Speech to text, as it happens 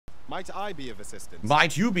Might I be of assistance?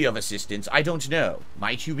 Might you be of assistance? I don't know.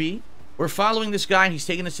 Might you be? We're following this guy, and he's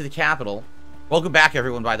taking us to the capital. Welcome back,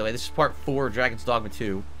 everyone, by the way. This is part 4 of Dragon's Dogma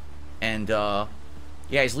 2. And, yeah,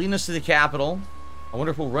 he's leading us to the capital. I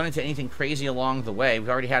wonder if we'll run into anything crazy along the way. We've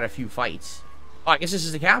already had a few fights. Oh, I guess this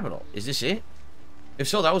is the capital. Is this it? If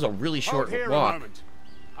so, that was a really short Hold here walk. a moment.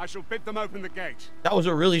 I shall bid them open the gate. That was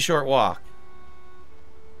a really short walk.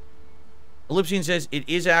 Ellipsian says, it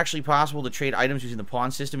is actually possible to trade items using the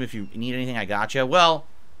pawn system. If you need anything, I gotcha. Well,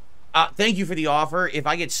 thank you for the offer. If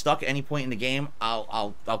I get stuck at any point in the game,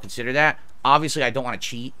 I'll consider that. Obviously, I don't want to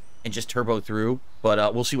cheat and just turbo through,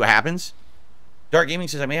 but we'll see what happens. Dark Gaming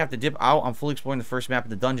says, I may have to dip out. I'm fully exploring the first map of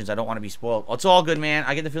the dungeons. I don't want to be spoiled. Well, it's all good, man.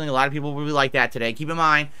 I get the feeling a lot of people will be like that today. Keep in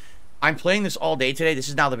mind, I'm playing this all day today. This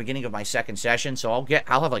is now the beginning of my second session, so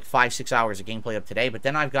I'll have like 5-6 hours of gameplay up today, but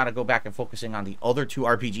then I've got to go back and focusing on the other 2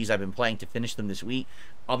 RPGs I've been playing to finish them this week.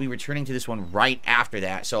 I'll be returning to this one right after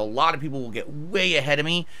that, so a lot of people will get way ahead of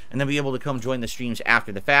me and then be able to come join the streams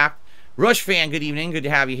after the fact. Rush Fan, good evening. Good to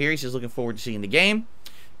have you here. He says, looking forward to seeing the game.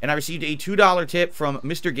 And I received a $2 tip from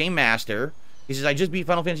Mr. Game Master. He says, I just beat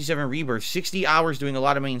Final Fantasy VII Rebirth. 60 hours doing a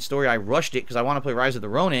lot of main story. I rushed it because I want to play Rise of the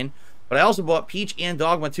Ronin. But I also bought Peach and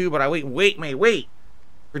Dogma 2, but I wait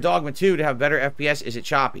for Dogma 2 to have better FPS. Is it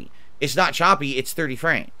choppy? It's not choppy, it's 30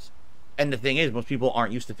 frames. And the thing is, most people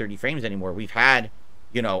aren't used to 30 frames anymore. We've had,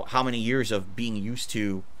 you know, how many years of being used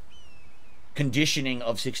to conditioning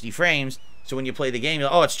of 60 frames. So when you play the game, you're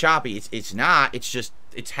like, oh, it's choppy. It's not. It's just,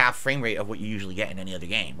 it's half frame rate of what you usually get in any other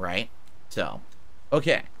game, right? So,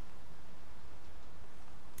 okay.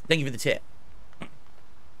 Thank you for the tip.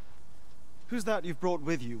 Who's that you've brought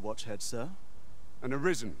with you, Watchhead, sir? An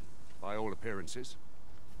Arisen, by all appearances.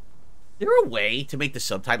 Is there a way to make the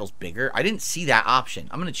subtitles bigger? I didn't see that option.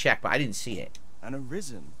 I'm going to check, but I didn't see it. An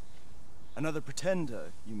Arisen? Another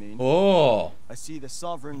pretender, you mean? Oh. I see the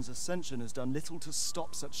Sovereign's ascension has done little to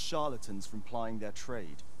stop such charlatans from plying their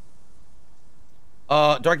trade.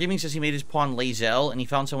 Dark Gaming says he made his pawn Lae'zel, and he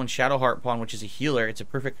found someone's Shadowheart pawn, which is a healer. It's a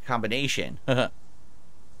perfect combination.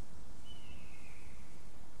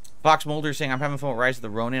 Fox Mulder saying, I'm having fun with Rise of the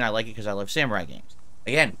Ronin. I like it because I love samurai games.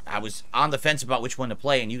 Again, I was on the fence about which one to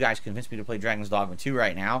play, and you guys convinced me to play Dragon's Dogma 2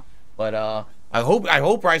 right now. But I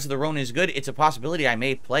hope Rise of the Ronin is good. It's a possibility I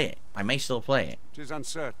may play it. I may still play it. It is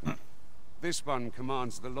uncertain. This one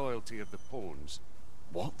commands the loyalty of the pawns.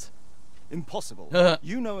 What? Impossible.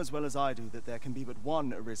 You know as well as I do that there can be but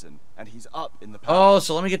one Arisen, and he's up in the power. Oh,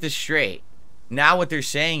 so let me get this straight. Now what they're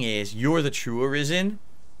saying is, you're the true Arisen,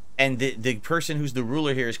 and the person who's the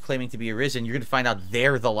ruler here is claiming to be Arisen. You're going to find out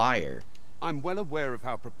they're the liar. I'm well aware of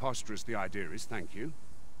how preposterous the idea is, thank you.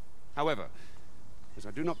 However, as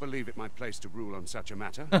I do not believe it my place to rule on such a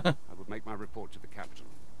matter, I would make my report to the capital.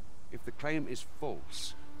 If the claim is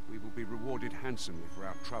false, we will be rewarded handsomely for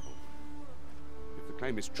our trouble. If the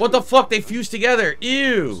claim is true... What the fuck? They fused together.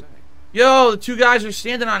 Ew. Yo, the 2 guys are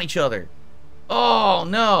standing on each other. Oh,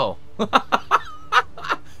 no.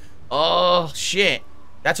 Oh, shit.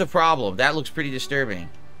 That's a problem. That looks pretty disturbing.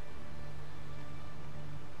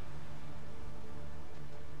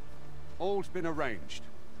 All's been arranged.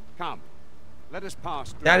 Come, let us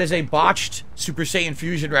pass through. That is a botched Super Saiyan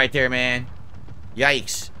fusion right there, man.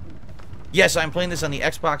 Yikes. Yes, I'm playing this on the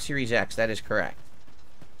Xbox Series X. That is correct.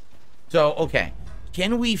 So, okay.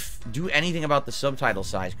 Can we do anything about the subtitle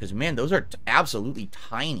size? Because, man, those are absolutely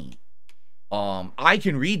tiny. I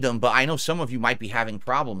can read them, but I know some of you might be having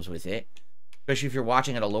problems with it. Especially if you're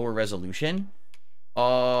watching at a lower resolution.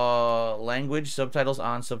 Language, subtitles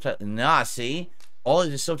on, subtitle. Nah, see? All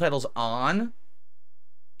of the subtitles on.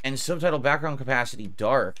 And subtitle background capacity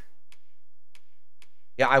dark.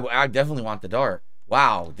 Yeah, I definitely want the dark.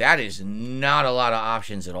 Wow, that is not a lot of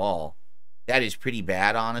options at all. That is pretty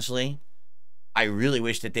bad, honestly. I really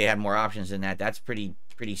wish that they had more options than that. That's pretty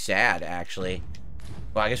sad, actually.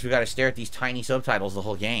 Well, I guess we got to stare at these tiny subtitles the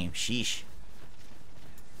whole game. Sheesh.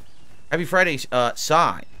 Happy Friday,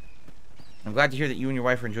 Sai. I'm glad to hear that you and your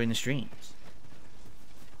wife are enjoying the streams.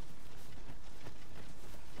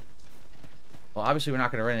 Well, obviously we're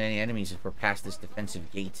not going to run into any enemies if we're past this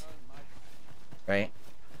defensive gate. Right?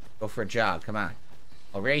 Go for a jog. Come on.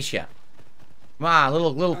 I'll race you. Come on,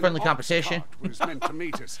 little friendly competition. Was meant to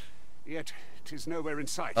meet us, yet 'tis nowhere in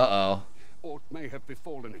sight. Uh-oh. Aught may have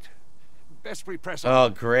befallen it. Best we press on. Oh,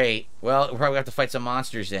 on. great. Well, we'll probably have to fight some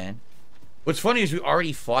monsters then. What's funny is we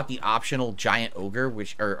already fought the optional giant ogre,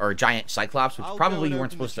 which or giant cyclops, which probably you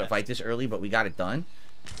weren't supposed to fight this early, but we got it done.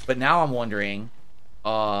 But now I'm wondering,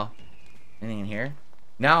 anything in here?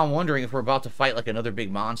 Now I'm wondering if we're about to fight like another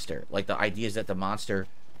big monster. Like the idea is that the monster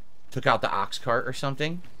took out the ox cart or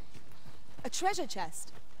something. A treasure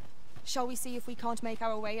chest. Shall we see if we can't make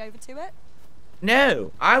our way over to it?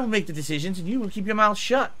 No, I will make the decisions and you will keep your mouth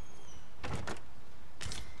shut.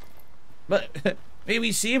 But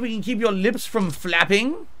maybe see if we can keep your lips from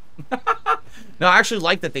flapping. No, I actually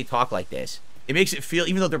like that they talk like this. It makes it feel,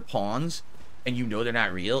 even though they're pawns and you know they're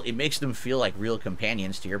not real, it makes them feel like real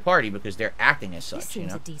companions to your party because they're acting as such. This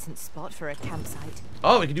seems a decent spot for a campsite.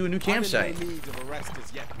 Oh, we can do a new campsite.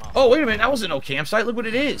 Oh, wait a minute, that wasn't no campsite. Look what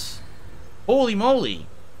it is. Holy moly.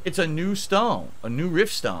 It's a new stone, a new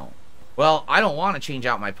rift stone. Well, I don't want to change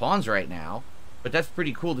out my pawns right now, but that's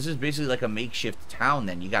pretty cool. This is basically like a makeshift town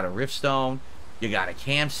then. You got a rift stone, you got a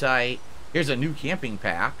campsite. Here's a new camping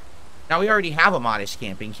pack. Now, we already have a modest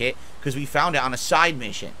camping kit because we found it on a side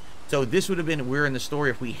mission. So this would have been where in the story,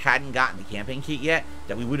 if we hadn't gotten the camping kit yet,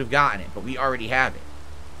 that we would have gotten it, but we already have it.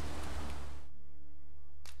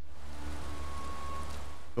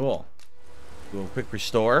 Cool. Do a quick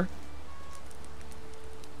restore.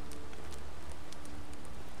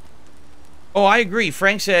 Oh, I agree.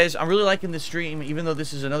 Frank says, I'm really liking this stream, even though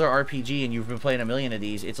this is another RPG and you've been playing a million of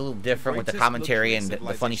these. It's a little different with the commentary and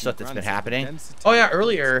the funny stuff that's been happening. Oh, yeah,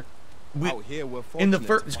 earlier, in the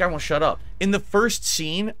first, this guy won't shut up. In the first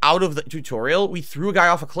scene out of the tutorial, we threw a guy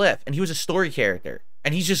off a cliff, and he was a story character,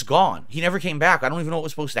 and he's just gone. He never came back. I don't even know what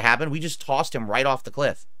was supposed to happen. We just tossed him right off the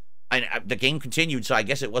cliff. And the game continued, so I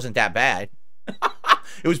guess it wasn't that bad.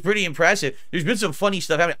 It was pretty impressive. There's been some funny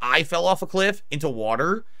stuff happening. I fell off a cliff into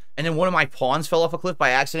water. And then one of my pawns fell off a cliff by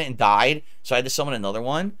accident and died, so I had to summon another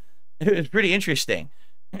one. It was pretty interesting.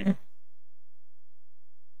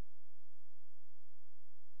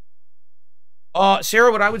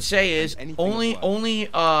 Sarah, what I would say is only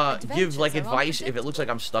give like advice if it looks like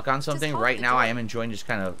I'm stuck on something. Right now, I am enjoying just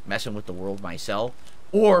kind of messing with the world myself.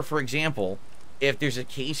 Or, for example, if there's a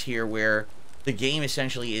case here where the game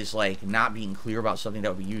essentially is like not being clear about something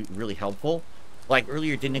that would be really helpful. Like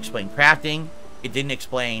earlier, it didn't explain crafting. It didn't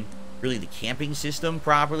explain really the camping system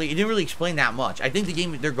properly. It didn't really explain that much. I think the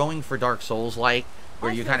game, they're going for Dark Souls-like,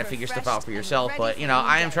 where you kind of figure stuff out for yourself. But, you know,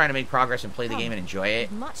 I am trying to make progress and play the game and enjoy it.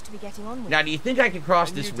 Now, do you think I can cross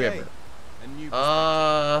this river? You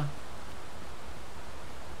can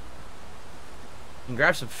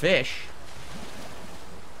grab some fish.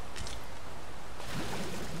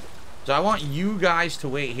 So I want you guys to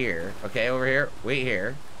wait here. Okay, over here. Wait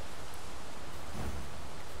here.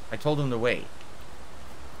 I told them to wait.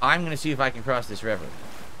 I'm going to see if I can cross this river.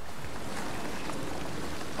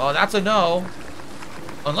 Oh, that's a no.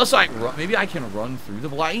 Unless I run. Maybe I can run through the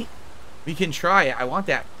blight. We can try it. I want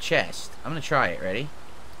that chest. I'm going to try it. Ready?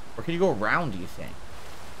 Or can you go around, do you think?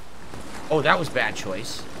 Oh, that was bad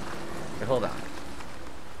choice. Okay, hold on.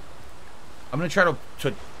 I'm going to try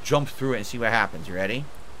to jump through it and see what happens. You ready?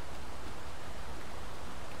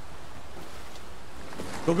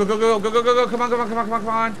 Go, go, go, go, go, go, go, go. Come on, come on, come on, come on, come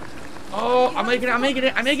on. Oh, I'm making it, I'm making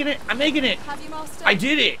it, I'm making it, I'm making it. I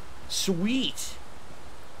did it. Sweet.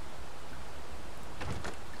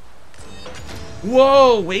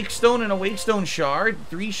 Whoa, Wakestone and a Wakestone shard.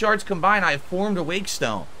 3 shards combined, I have formed a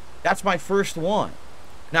Wakestone. That's my first one.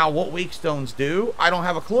 Now, what Wakestones do, I don't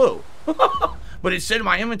have a clue. But it said in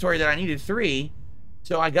my inventory that I needed 3.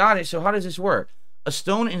 So I got it. So how does this work? A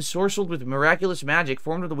stone ensorcelled with miraculous magic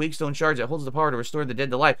formed of the Wakestone shards that holds the power to restore the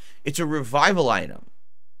dead to life. It's a revival item.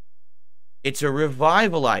 It's a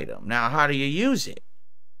revival item. Now, how do you use it?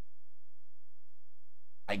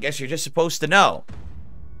 I guess you're just supposed to know.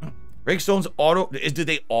 Wakestones do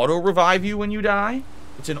they auto-revive you when you die?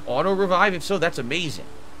 It's an auto-revive? If so, that's amazing.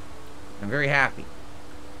 I'm very happy.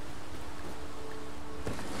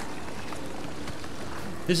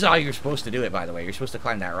 This is how you're supposed to do it, by the way. You're supposed to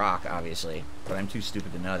climb that rock, obviously. But I'm too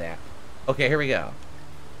stupid to know that. Okay, here we go.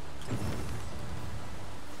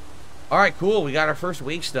 Alright, cool. We got our first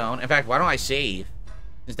Wakestone. In fact, why don't I save?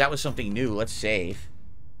 Since that was something new, let's save.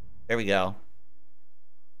 There we go.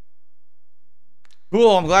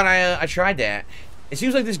 Cool, I'm glad I tried that. It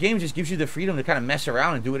seems like this game just gives you the freedom to kind of mess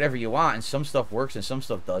around and do whatever you want. And some stuff works and some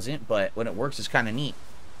stuff doesn't. But when it works, it's kind of neat.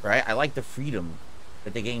 Right? I like the freedom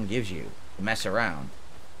that the game gives you to mess around.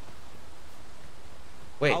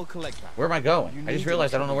 Wait, where am I going? I just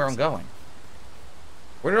realized I don't know where I'm going.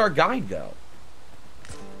 Where did our guide go?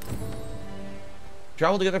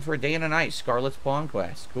 Travel together for a day and a night. Scarlet's Pawn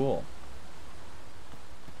Quest. Cool.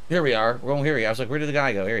 Here we are. We're going here. I was like, where did the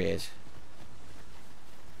guy go? Here he is.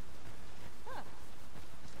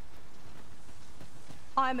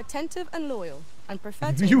 I am attentive and loyal, and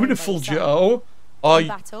prefer to Beautiful Joe. Oh,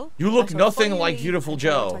 you look nothing like you Beautiful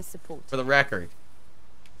Joe. For the record.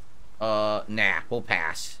 Nah, we'll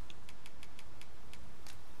pass.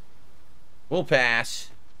 We'll pass.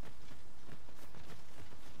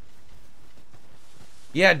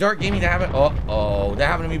 Yeah, dark gaming, that happened. Uh-oh, that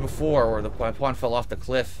happened to me before, where my pawn fell off the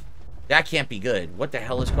cliff. That can't be good. What the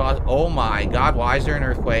hell is caused? Oh my god, why is there an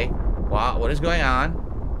earthquake? Wow, what is going on?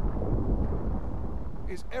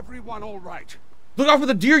 Is everyone all right? Look out for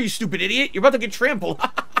the deer, you stupid idiot! You're about to get trampled.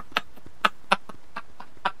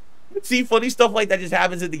 See, funny stuff like that just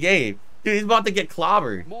happens in the game. Dude, he's about to get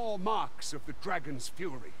clobbered. More marks of the dragon's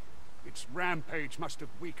fury. Its rampage must have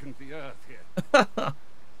weakened the earth here.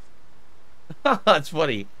 That's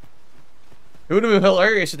funny. It would have been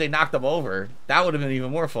hilarious if they knocked him over. That would have been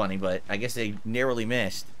even more funny, but I guess they narrowly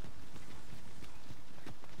missed.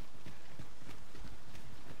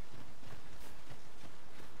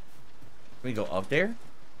 Can we go up there?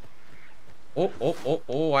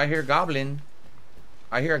 Oh, I hear goblin.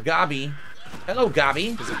 I hear a gobby. Hello,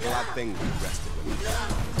 gobby. It's a glad thing we rested them.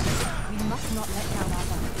 We must not let down our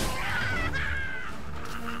guard.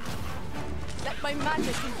 Let my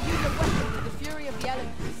magic imbue the weapon with the fury of the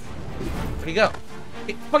elements. Where'd he go?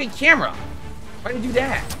 Hey, fucking camera! Why did you do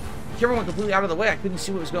that? The camera went completely out of the way. I couldn't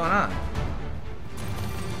see what was going on.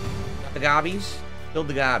 Got the gobbies. Killed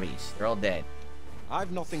the gobbies. They're all dead.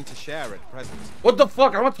 I've nothing to share at present. What the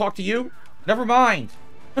fuck? I want to talk to you. Never mind.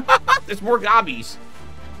 There's more gobbies.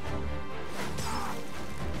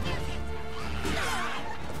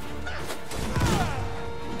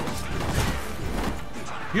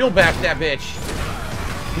 Heal back that bitch.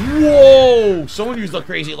 Whoa! Someone used a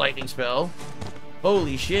crazy lightning spell.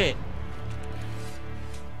 Holy shit.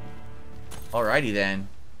 Alrighty then.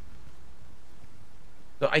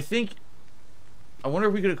 So I wonder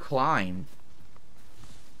if we could have climbed.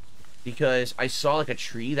 Because I saw like a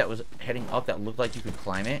tree that was heading up that looked like you could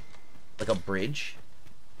climb it. Like a bridge.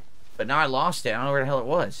 But now I lost it. I don't know where the hell it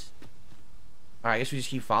was. Alright, I guess we just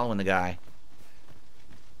keep following the guy.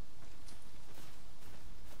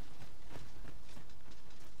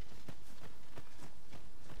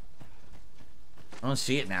 I don't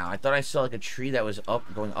see it now. I thought I saw like a tree that was up,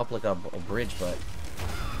 going up like a bridge, but...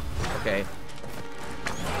 Okay. It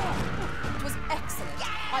was excellent.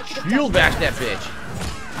 I could have Shield done bash that bitch.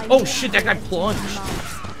 Oh shit, that guy plunged.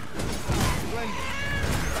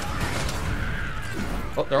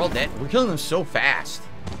 Oh, they're all dead. We're killing them so fast.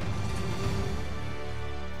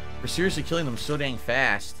 We're seriously killing them so dang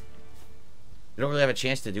fast. We don't really have a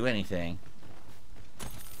chance to do anything.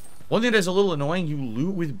 One thing that's a little annoying, you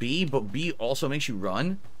loot with B, but B also makes you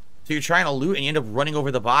run. So you're trying to loot and you end up running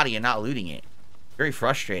over the body and not looting it. Very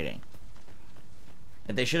frustrating.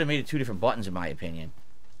 And they should have made it 2 different buttons in my opinion.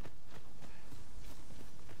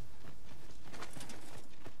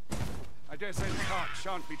 I dare say the cart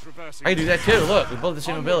shan't be traversing. I can do that too. Look, we both have the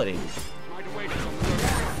same ability. Might await us on the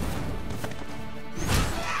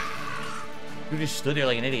road. You just stood there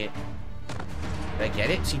like an idiot. Did I get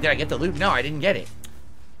it? See, did I get the loot? No, I didn't get it.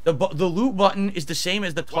 The loot button is the same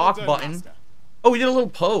as the talk button. Master. Oh, we did a little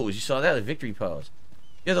pose. You saw that? The victory pose.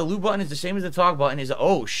 Yeah, the loot button is the same as the talk button.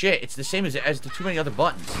 Oh, shit. It's the same as the too many other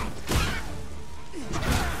buttons.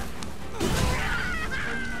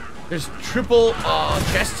 There's triple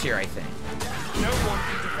chests here, I think. No one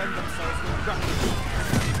can defend themselves with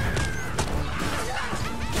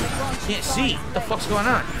Can't see. What the fuck's going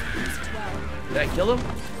on? Did I kill him?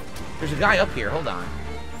 There's a guy up here. Hold on.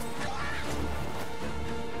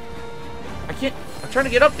 I can't. I'm trying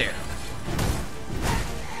to get up there.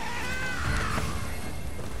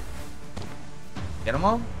 Get them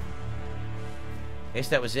all? I guess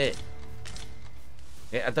that was it.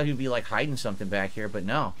 Yeah, I thought he'd be like hiding something back here, but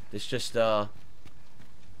no. It's just I've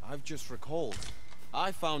just recalled.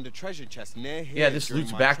 I found a treasure chest near here. Yeah, this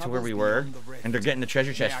loot's back to where we were, and they're getting the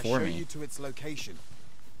treasure chest for me. You to its location.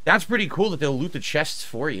 That's pretty cool that they'll loot the chests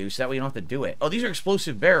for you, so that way you don't have to do it. Oh, these are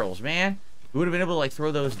explosive barrels, man. We would have been able to like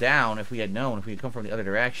throw those down if we had known, if we had come from the other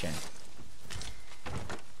direction.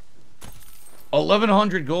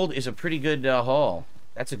 1,100 gold is a pretty good haul.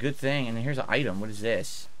 That's a good thing. And then here's an item. What is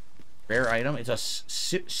this? Rare item. It's a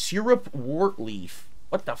syrup wart leaf.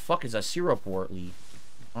 What the fuck is a syrup wart leaf?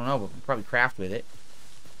 I don't know, but we'll probably craft with it.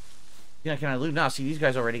 Yeah, can I loot? No, see, these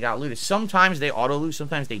guys already got looted. Sometimes they auto loot,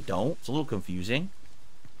 sometimes they don't. It's a little confusing.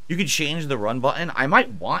 You could change the run button. I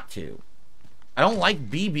might want to. I don't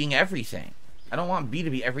like B being everything. I don't want B to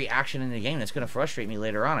be every action in the game. That's going to frustrate me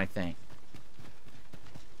later on, I think.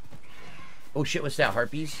 Oh shit, what's that?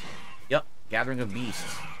 Harpies? Yep, gathering of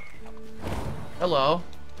beasts. Hello.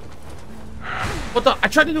 What the? I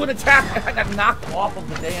tried to do an attack. I got knocked off of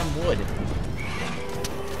the damn wood.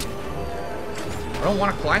 I don't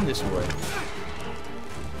want to climb this wood.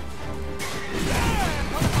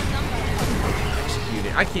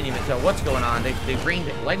 Executed. I can't even tell what's going on. They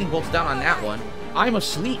rained lightning bolts down on that one. I'm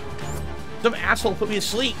asleep. Some asshole put me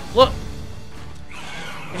asleep. Look.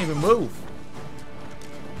 Can't even move.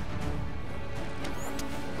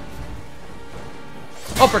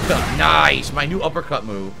 Uppercut. Nice. My new uppercut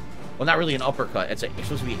move. Well, not really an uppercut. It's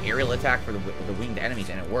supposed to be an aerial attack for the winged enemies,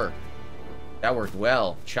 and it worked. That worked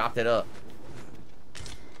well. Chopped it up.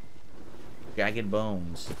 Jagged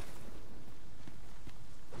bones.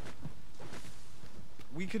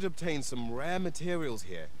 We could obtain some rare materials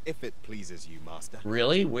here, if it pleases you, Master.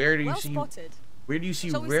 Really? Where do you see? Spotted. Where do you see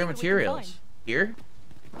Shall we rare see what we can materials? find? Here?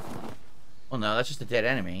 Oh no, that's just a dead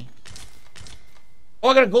enemy. Oh,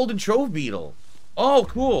 I got a golden trove beetle. Oh,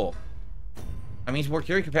 cool. That means more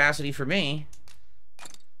carry capacity for me.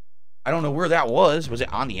 I don't know where that was. Was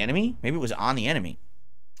it on the enemy? Maybe it was on the enemy.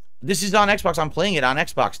 This is on Xbox. I'm playing it on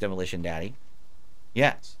Xbox, Demolition Daddy.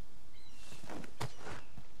 Yes.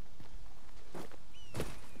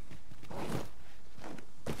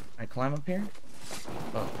 Can I climb up here?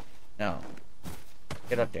 Oh, no.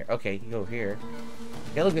 Get up there. Okay, you go here.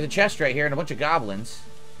 Okay, look at the chest right here and a bunch of goblins.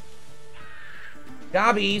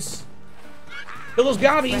 Gobbies! Kill those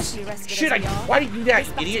gobbies! Shit, why did you do that,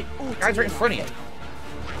 you idiot? The guy's right in front of you.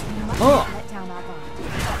 Oh!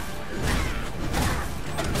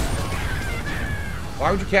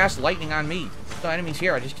 Why would you cast lightning on me? The enemy's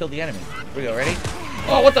here. I just killed the enemy. Here we go. Ready?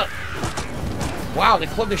 Oh, what the? Wow, they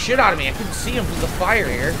clubbed the shit out of me. I couldn't see him through the fire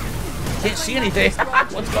here. Can't see anything.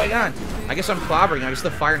 What's going on? I guess I'm clobbering. I guess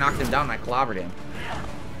the fire knocked him down and I clobbered him.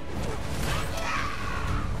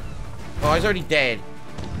 Oh, he's already dead.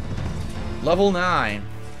 Level 9.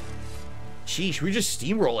 Sheesh, we just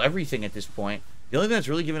steamroll everything at this point. The only thing that's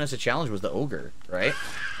really giving us a challenge was the ogre, right?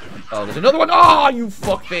 Oh, there's another one. Oh, you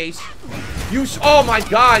fuckface. You. Oh my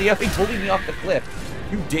god, yeah, he bullied me off the cliff.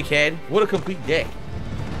 You dickhead. What a complete dick.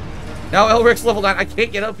 Now Elric's level 9. I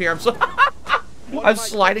can't get up here. I'm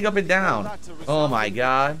sliding up and down. Oh my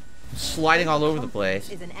god. I'm sliding all over the place.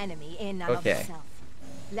 Is an enemy in and Okay. of itself.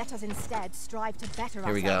 Let us instead strive to better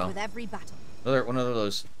Here we ourselves go. with every battle. Another one of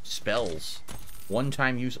those spells.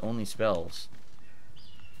 One-time use only spells.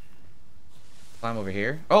 Climb over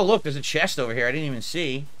here. Oh, look, there's a chest over here. I didn't even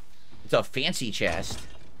see. It's a fancy chest.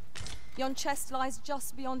 Yon chest lies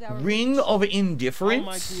just beyond our Ring reach. of Indifference?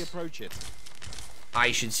 How might we approach it?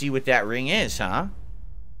 I should see what that ring is, huh?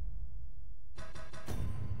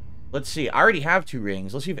 Let's see. I already have 2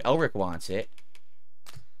 rings. Let's see if Elric wants it.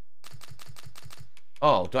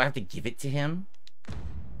 Oh, do I have to give it to him?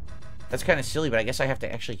 That's kind of silly, but I guess I have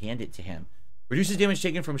to actually hand it to him. Reduces damage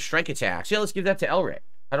taken from strike attacks. Yeah, let's give that to Elric.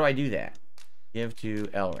 How do I do that? Give to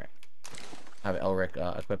Elric. Have Elric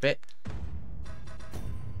equip it.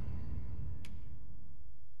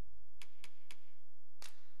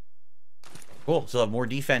 Cool. So I have more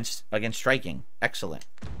defense against striking. Excellent.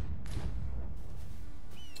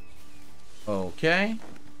 Okay.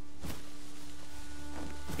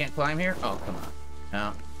 Can't climb here? Oh, come on.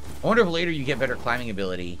 No. I wonder if later you get better climbing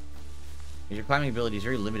ability. Because your climbing ability is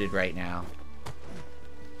very limited right now.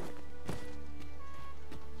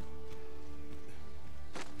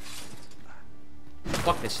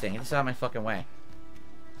 Fuck this thing. It's out of my fucking way.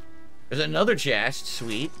 There's another chest.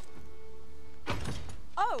 Sweet.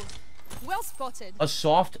 Oh, well spotted. A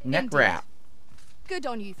soft neck Indeed. wrap. Good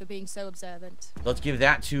on you for being so observant. Let's give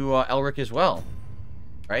that to Elric as well.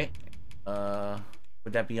 Right?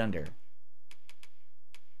 Would that be under?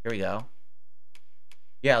 Here we go.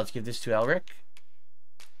 Yeah, let's give this to Elric.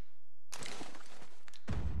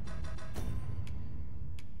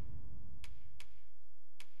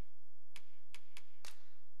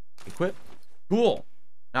 Equip. Cool.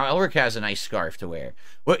 Now Elric has a nice scarf to wear.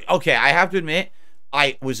 Well, okay, I have to admit,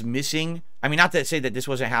 I was missing... I mean, not to say that this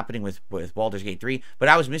wasn't happening with Baldur's Gate 3, but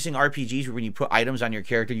I was missing RPGs where when you put items on your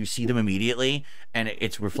character, you see them immediately, and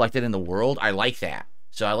it's reflected in the world. I like that.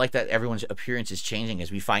 So I like that everyone's appearance is changing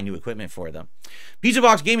as we find new equipment for them. Pizza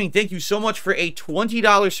Box Gaming, thank you so much for a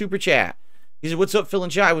 $20 super chat. He said, what's up, Phil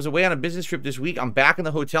and Chai? I was away on a business trip this week. I'm back in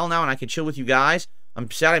the hotel now, and I can chill with you guys. I'm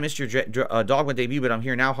sad I missed your Dogma debut, but I'm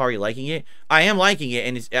here now. How are you liking it? I am liking it,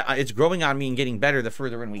 and it's growing on me and getting better the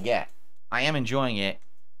further in we get. I am enjoying it.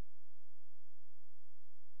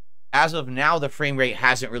 As of now, the frame rate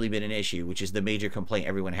hasn't really been an issue, which is the major complaint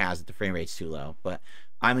everyone has, that the frame rate's too low. But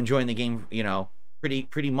I'm enjoying the game, you know,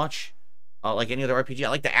 pretty much like any other RPG. I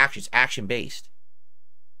like the action. It's action-based.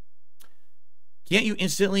 Can't you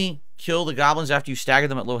instantly kill the goblins after you stagger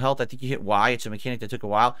them at low health? I think you hit Y. It's a mechanic that took a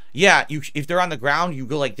while. Yeah, if they're on the ground, you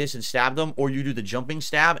go like this and stab them, or you do the jumping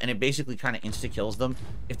stab, and it basically kind of insta-kills them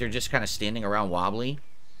if they're just kind of standing around wobbly.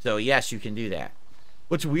 So, yes, you can do that.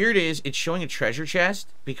 What's weird is it's showing a treasure chest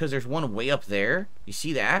because there's one way up there. You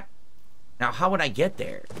see that? Now, how would I get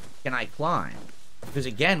there? Can I climb? Because,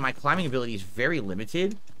 again, my climbing ability is very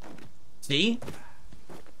limited. See?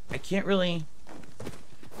 I can't really...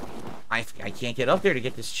 I can't get up there to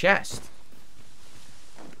get this chest.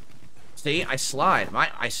 See, I slide.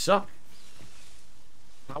 I suck.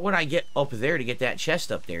 How would I get up there to get that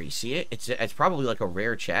chest up there? You see it? It's probably like a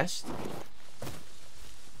rare chest.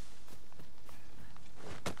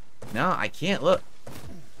 No, I can't. Look.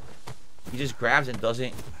 He just grabs and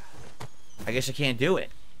doesn't... I guess I can't do it.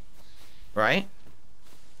 Right?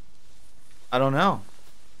 I don't know.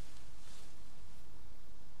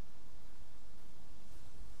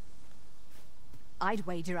 I'd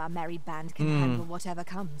wager our merry band can handle whatever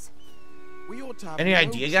comes. We ought to have Any no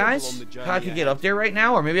idea, trouble guys? on the journey How I could get ahead. up there right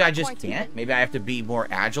now? Or maybe I just can't. Maybe I have to be more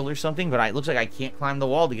agile or something. But it looks like I can't climb the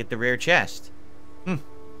wall to get the rare chest.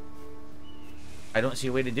 I don't see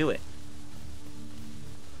a way to do it.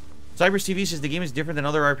 Cybers TV says the game is different than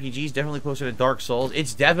other RPGs. Definitely closer to Dark Souls.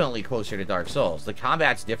 It's definitely closer to Dark Souls. The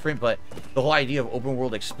combat's different, but the whole idea of open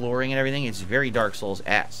world exploring and everything is very Dark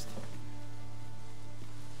Souls-esque.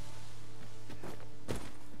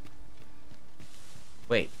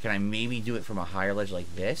 Wait, can I maybe do it from a higher ledge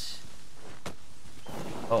like this?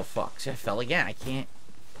 Oh, fuck. See, I fell again. I can't...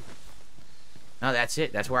 No, that's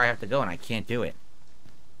it. That's where I have to go, and I can't do it.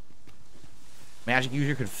 Magic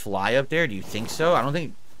user could fly up there? Do you think so? I don't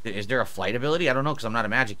think... Is there a flight ability? I don't know, because I'm not a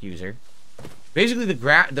magic user. Basically, the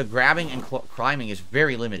grabbing and climbing is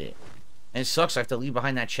very limited. And it sucks. I have to leave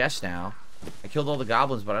behind that chest now. I killed all the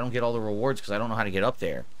goblins, but I don't get all the rewards because I don't know how to get up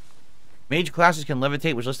there. Mage classes can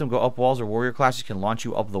levitate, which lets them go up walls, or warrior classes can launch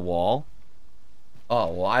you up the wall.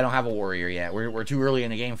 Oh, well, I don't have a warrior yet. We're too early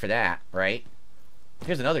in the game for that, right?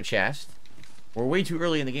 Here's another chest. We're way too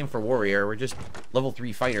early in the game for warrior. We're just level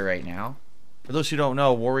 3 fighter right now. For those who don't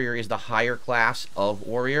know, warrior is the higher class of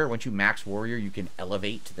warrior. Once you max warrior, you can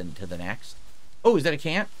elevate to the next. Oh, is that a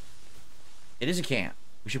camp? It is a camp.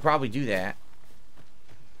 We should probably do that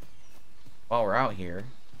while we're out here.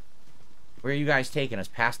 Where are you guys taking us?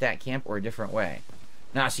 Past that camp or a different way?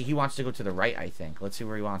 Nah, see, he wants to go to the right, I think. Let's see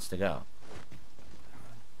where he wants to go.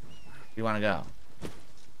 Where do you want to go?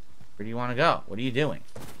 Where do you want to go? What are you doing?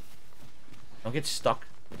 Don't get stuck.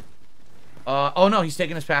 Oh no, he's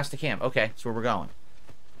taking us past the camp. Okay, that's where we're going.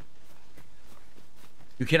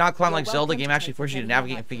 You cannot climb like Zelda. Game actually forces you to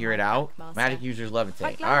navigate and figure it out. Magic users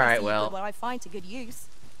levitate. Alright, well. What I find to good use.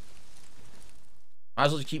 Might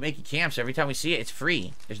as well just keep making camps. Every time we see it, it's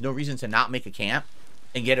free. There's no reason to not make a camp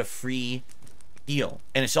and get a free heal.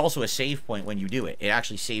 And it's also a save point when you do it. It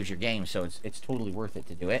actually saves your game, so it's totally worth it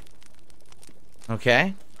to do it.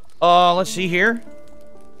 Okay. Let's see here.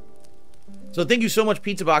 So thank you so much,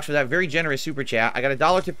 Pizza Box, for that very generous super chat. I got a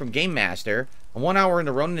 $1 tip from Game Master. I'm 1 hour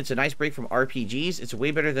into Ronin. It's a nice break from RPGs. It's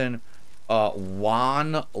way better than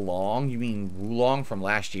Wan Long. You mean Wulong from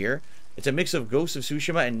last year. It's a mix of Ghost of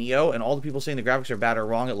Tsushima and Neo, and all the people saying the graphics are bad or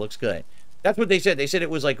wrong, it looks good. That's what they said. They said it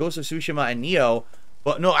was like Ghost of Tsushima and Neo,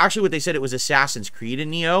 but no, actually what they said, it was Assassin's Creed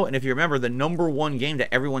and Neo, and if you remember, the #1 game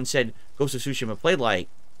that everyone said Ghost of Tsushima played like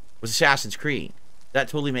was Assassin's Creed. That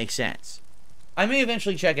totally makes sense. I may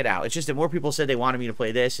eventually check it out. It's just that more people said they wanted me to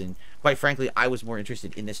play this, and quite frankly, I was more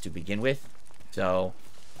interested in this to begin with, so...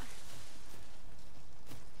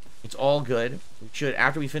 It's all good. We should,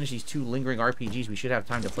 after we finish these 2 lingering RPGs, we should have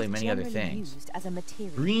time to play many other things. Used as a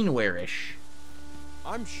material. Greenware-ish.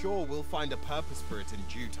 I'm sure we'll find a purpose for it in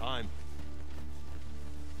due time.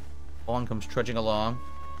 Along comes trudging along.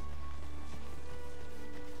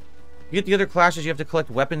 You get the other classes, you have to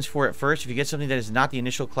collect weapons for it first. If you get something that is not the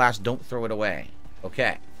initial class, don't throw it away.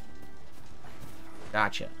 Okay.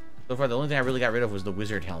 Gotcha. So far, the only thing I really got rid of was the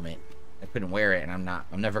wizard helmet. I couldn't wear it, and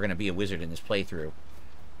I'm never going to be a wizard in this playthrough.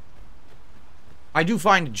 I do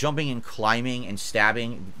find jumping and climbing and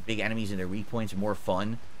stabbing big enemies in their weak points more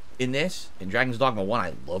fun in this. In Dragon's Dogma 1,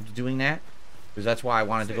 I loved doing that. Because that's why I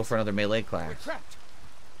wanted to go for another melee class.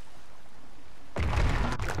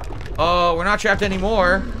 Oh, we're not trapped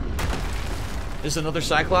anymore. Is this another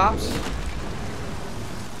Cyclops?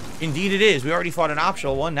 Indeed it is. We already fought an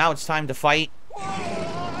optional one. Now it's time to fight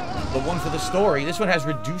the one for the story. This one has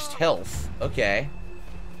reduced health. Okay.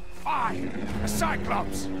 I, a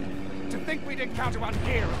Cyclops! To think we'd encounter one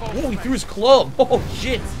here of all Oh, he places. threw his club. Oh,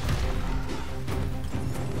 shit.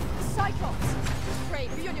 Cyclops! Pray,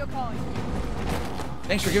 be on your guard.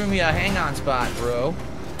 Thanks for giving me a hang-on spot, bro.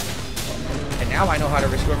 And now I know how to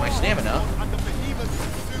restore my stamina. And the behemoth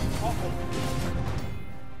will soon topple.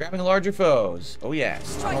 Grabbing larger foes. Oh, yes.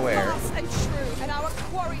 I'm Strike aware. fast and true, and our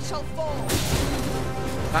quarry shall fall.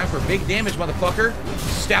 Time for big damage, motherfucker.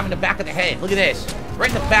 Stab in the back of the head. Look at this. Right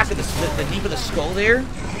in the back of the deep of the skull there.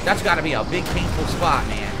 That's got to be a big, painful spot,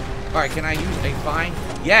 man. All right, can I use a fine?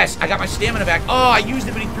 Yes, I got my stamina back. Oh, I used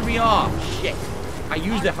it, but he threw me off. Shit. I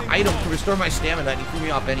used the item to restore my stamina and he threw me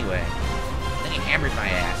off anyway. Then he hammered my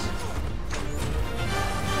ass.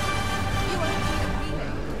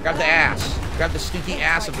 Grab the ass. Grab the stinky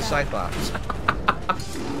ass of the Cyclops.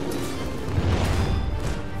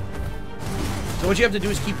 So what you have to do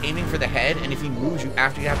is keep aiming for the head, and if he moves you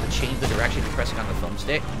after, you have to change the direction you're pressing on the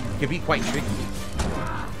thumbstick. It can be quite tricky.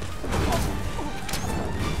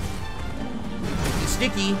 It's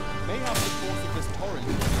sticky.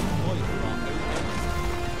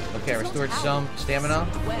 Okay, I restored some stamina.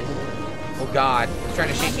 Oh god, he's trying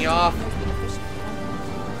to shake me off.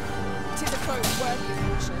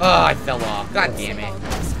 Oh, I fell off. God damn it.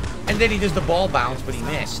 And then he does the ball bounce, but he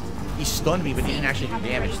missed. He stunned me, but he didn't actually do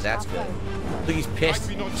damage, so that's good. Look, he's pissed.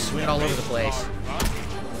 He's swinging all over the place.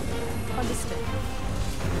 Understood.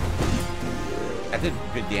 That did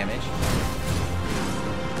good damage.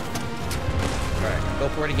 Alright, go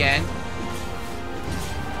for it again.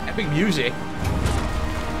 Epic music.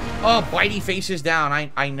 Oh, Bitey faces down.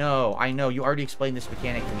 I know. You already explained this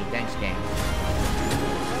mechanic to me. Thanks, game.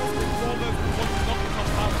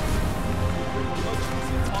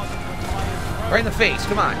 Right in the face.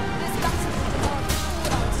 Come on.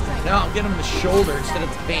 No, I'm getting him in the shoulder instead of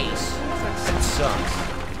the face. That sucks.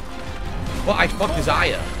 Well, I fucked his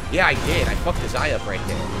eye up. Yeah, I did. I fucked his eye up right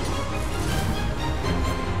there.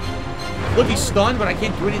 Look, he's stunned, but I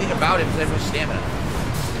can't do anything about it because I have no stamina.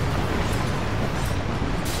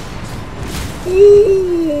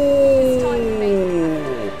 Ooh!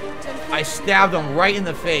 I stabbed him right in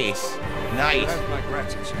the face. Nice. You have my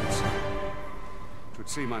gratitude, sir. It would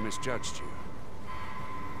seem I misjudged you.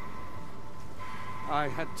 I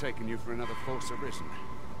had taken you for another false arisen.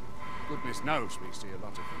 Goodness knows we see a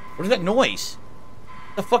lot of them. What is that noise?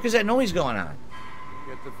 What the fuck is that noise going on?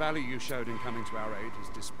 Yet the value you showed in coming to our aid has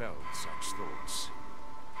dispelled such thoughts.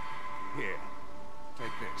 Here,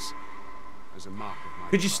 take this as a mark of my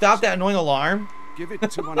Could you trust. stop that annoying alarm? Give it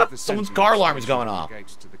to one of the Someone's sentinels car alarm is going at the off.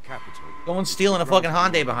 gates to the capital. Someone's stealing a fucking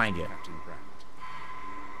Hyundai behind you. Captain Brandt.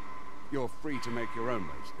 You're free to make your own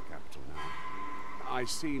way to the capital now. I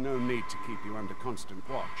see no need to keep you under constant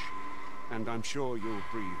watch, and I'm sure you'll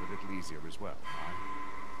breathe a little easier as well.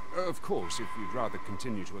 Of course, if you'd rather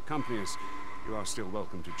continue to accompany us, you are still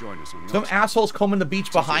welcome to join us on your Some assholes combing the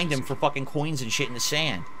beach behind him for fucking coins and shit in the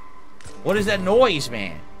sand. What is that noise,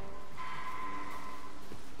 man?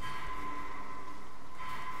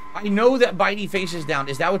 I know that Bitey faces down.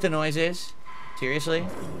 Is that what the noise is? Seriously?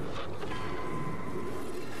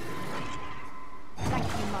 Thank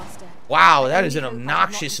you, Master. Wow, that is an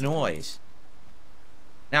obnoxious noise.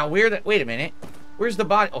 Now, wait a minute. Where's the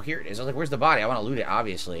body? Oh, here it is. I was like, where's the body? I want to loot it,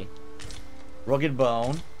 obviously. Rugged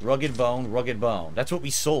bone, rugged bone, rugged bone. That's what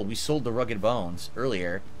we sold. We sold the rugged bones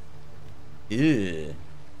earlier. Ew.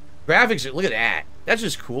 Graphics, look at that. That's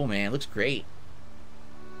just cool, man. It looks great.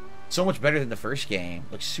 So much better than the first game.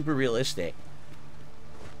 Looks super realistic.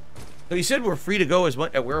 So he said we're free to go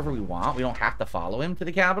wherever we want. We don't have to follow him to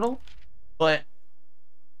the capital. But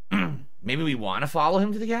maybe we want to follow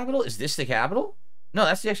him to the capital? Is this the capital? No,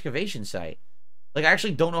 that's the excavation site. Like, I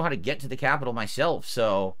actually don't know how to get to the capital myself,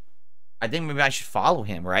 so I think maybe I should follow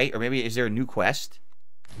him, right? Or maybe, is there a new quest?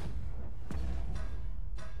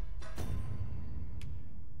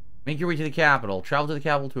 Make your way to the capital. Travel to the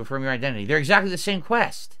capital to affirm your identity. They're exactly the same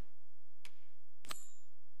quest.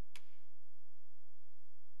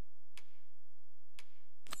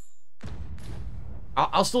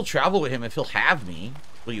 I'll still travel with him if he'll have me.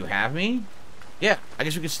 Will you have me? Yeah, I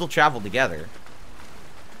guess we could still travel together.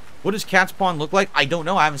 What does Cat Spawn look like? I don't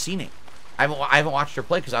know. I haven't seen it. I haven't watched her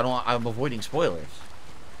play because I'm avoiding spoilers.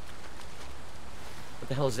 What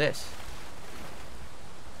the hell is this?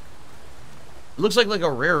 It looks like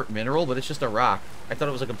a rare mineral, but it's just a rock. I thought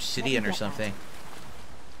it was like obsidian or something.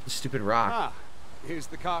 This stupid rock. Ah, here's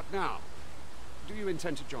the cart now. Do you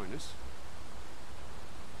intend to join us?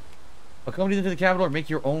 Accompany them to the capital or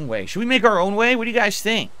make your own way. Should we make our own way? What do you guys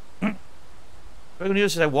think? Everyone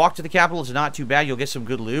says I walk to the capital. It's not too bad. You'll get some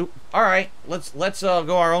good loot. All right, let's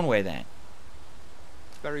go our own way then.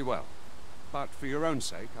 Very well. But for your own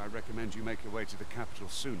sake, I recommend you make your way to the capital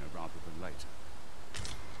sooner rather than later.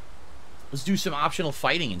 Let's do some optional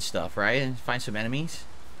fighting and stuff, right? And find some enemies.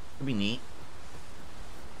 It'd be neat.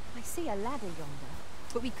 I see a ladder yonder,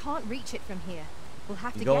 but we can't reach it from here. We'll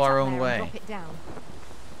have to Go get our up own there way. and drop it down.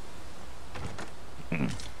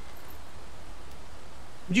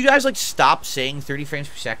 Would you guys like stop saying 30 frames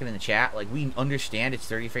per second in the chat? Like, we understand it's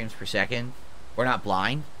 30 frames per second. We're not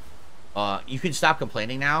blind. You can stop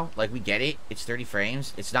complaining now. Like, we get it. It's 30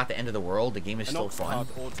 frames. It's not the end of the world. The game is still fun.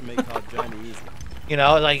 You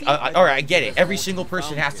know, like, all right, I get it. Every single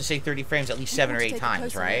person has to say 30 frames at least 7 or 8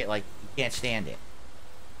 times, right? Like, you can't stand it.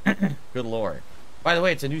 Good lord. By the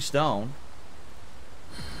way, it's a new stone.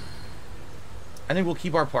 I think we'll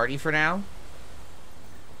keep our party for now.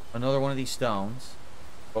 Another one of these stones.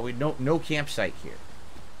 But we no campsite here.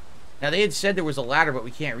 Now, they had said there was a ladder, but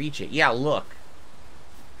we can't reach it. Yeah, look.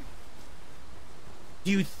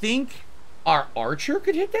 Do you think our archer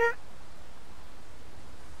could hit that?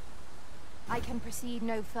 I can proceed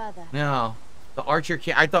no further. No. The archer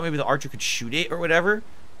can't. I thought maybe the archer could shoot it or whatever.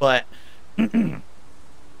 But...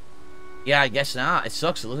 yeah, I guess not. It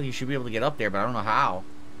sucks. It looks like you should be able to get up there, but I don't know how.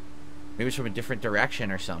 Maybe it's from a different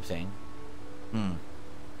direction or something.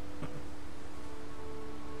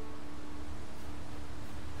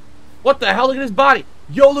 What the hell? Look at his body.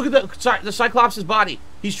 Yo, look at the Cyclops' body.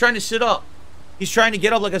 He's trying to sit up. He's trying to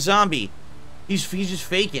get up like a zombie. He's just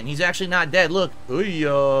faking. He's actually not dead. Look.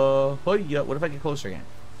 Hoya. Hoya. What if I get closer again?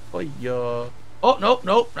 Hoya. Oh, nope,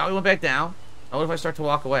 nope. Now he went back down. Now what if I start to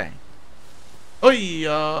walk away?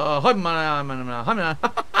 Hoya.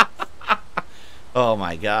 Oh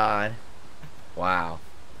my god. Wow.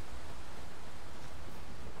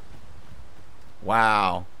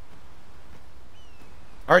 Wow.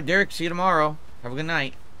 Alright, Derek, see you tomorrow. Have a good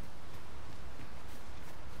night.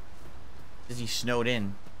 Because he snowed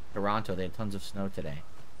in Toronto. They had tons of snow today.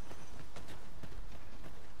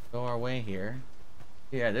 Go our way here.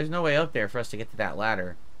 Yeah, there's no way out there for us to get to that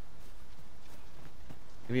ladder.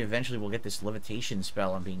 Maybe eventually we'll get this levitation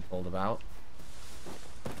spell I'm being told about.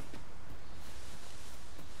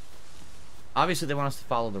 Obviously they want us to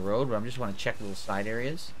follow the road, but I just want to check little side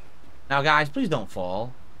areas. Now guys, please don't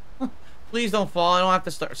fall. Please don't fall. I don't have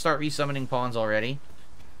to start resummoning pawns already.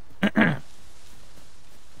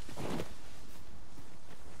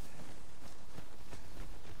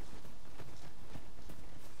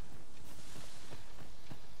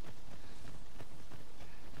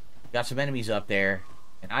 Got some enemies up there,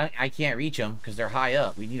 and I can't reach them because they're high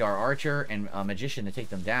up. We need our archer and a magician to take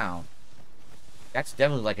them down. That's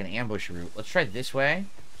definitely like an ambush route. Let's try this way.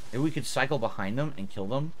 Maybe we could cycle behind them and kill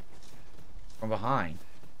them from behind.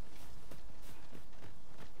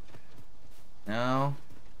 No.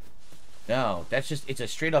 No, that's just, it's a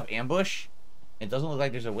straight up ambush. It doesn't look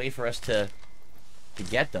like there's a way for us to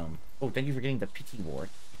get them. Oh, thank you for getting the pity wart.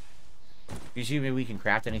 You see, maybe we can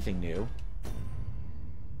craft anything new.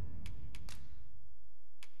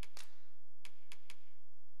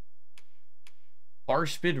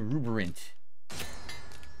 Arspid Ruberant.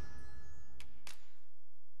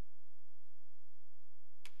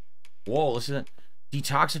 Whoa, this is a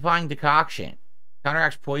detoxifying decoction.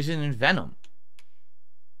 Counteracts poison and venom.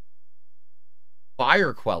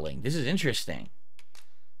 Fire quelling. This is interesting.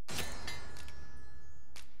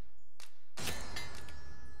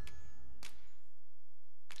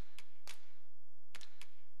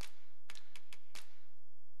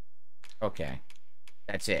 Okay.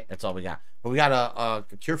 That's it. That's all we got. But we got a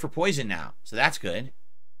cure for poison now. So that's good.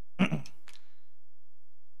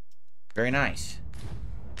 Very nice.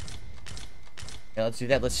 Yeah, let's do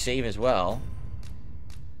that. Let's save as well.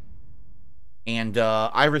 And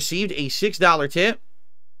I received a $6 tip.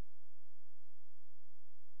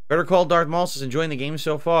 Better Call Darth Maul says enjoying the game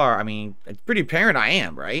so far. I mean, it's pretty apparent I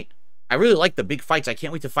am, right? I really like the big fights. I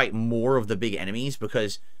can't wait to fight more of the big enemies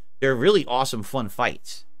because they're really awesome, fun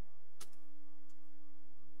fights.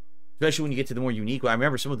 Especially when you get to the more unique one. I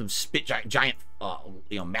remember some of them spit giant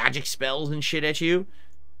you know, magic spells and shit at you.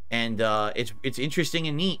 And it's interesting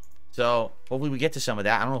and neat. So hopefully we get to some of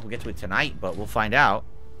that. I don't know if we'll get to it tonight, but we'll find out.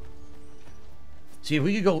 See, if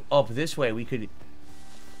we could go up this way, we could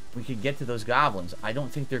get to those goblins. I don't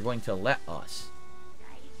think they're going to let us.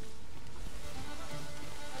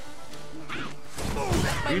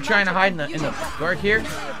 Are you trying to hide in the dark here?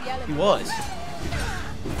 He was.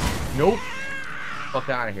 Nope. Fuck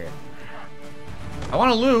out of here. I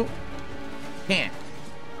want to loot. Can't.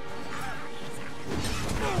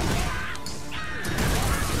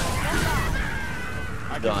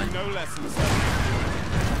 Done. No lessons.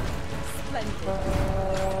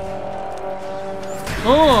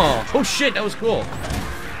 Oh shit, that was cool.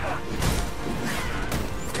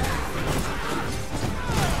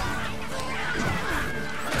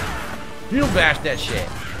 Shield bash that shit.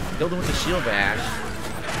 Build him with the shield bash.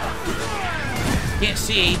 Can't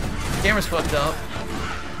see. Camera's fucked up.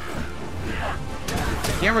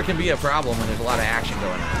 The camera can be a problem when there's a lot of action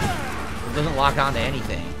going on. It doesn't lock onto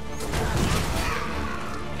anything.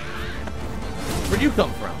 Where'd you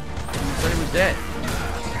come from? I thought he was dead.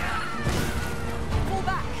 Fall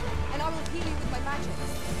back, and I will heal you with my magic.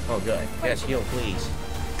 Oh, good. Yes, heal, please.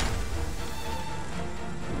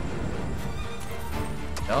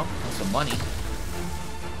 No? That's some money.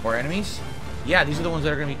 More enemies? Yeah, these are the ones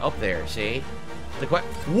that are going to be up there, see? The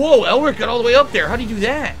Whoa, Elric got all the way up there. How do you do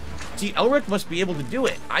that? See, Elric must be able to do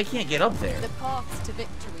it. I can't get up there. The paths to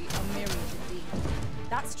victory are myriad indeed.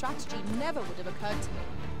 That strategy never would have occurred to me.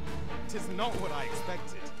 It is not what I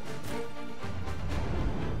expected.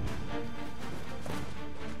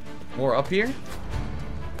 More up here?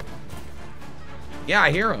 Yeah,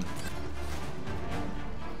 I hear him.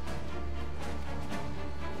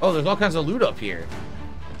 Oh, there's all kinds of loot up here.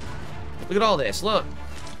 Look at all this. Look.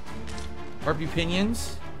 Harpy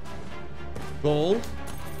pinions. Gold.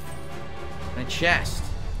 And a chest.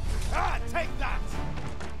 Ah, take that!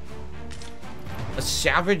 A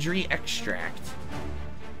savagery extract.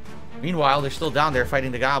 Meanwhile, they're still down there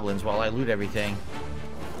fighting the goblins while I loot everything.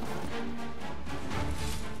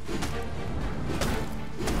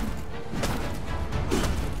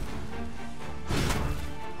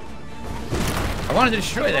 I wanted to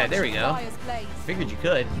destroy that. There we go. Figured you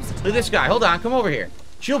could. Look at this guy. Hold on. Come over here.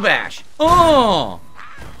 Shield bash. Oh!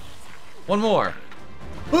 One more.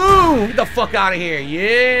 Boom! Get the fuck out of here.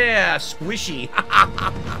 Yeah! Squishy.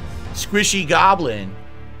 Squishy goblin.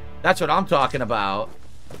 That's what I'm talking about.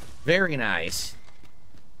 Very nice.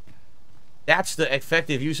 That's the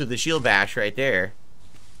effective use of the shield bash right there.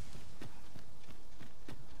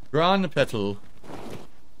 Grand petal.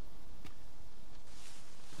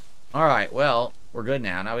 Alright, well, we're good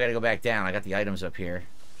now. Now we gotta go back down. I got the items up here.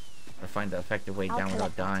 Gotta find the effective way down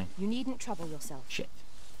without dying. You needn't trouble yourself. Shit.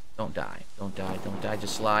 Don't die. Don't die. Don't die.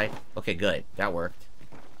 Just slide. Okay, good. That worked.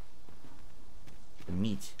 The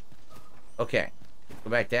meat. Okay. Go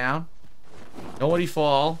back down. Nobody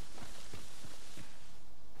fall.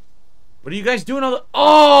 What are you guys doing?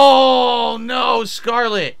 Oh, no.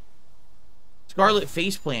 Scarlet. Scarlet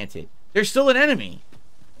face planted. There's still an enemy.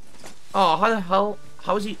 Oh, how the hell?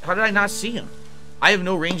 How is he? How did I not see him? I have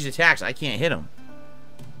no ranged attacks. I can't hit him.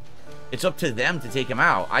 It's up to them to take him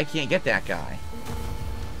out. I can't get that guy.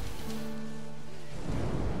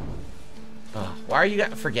 Ugh, why are you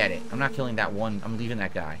guys? Forget it. I'm not killing that one. I'm leaving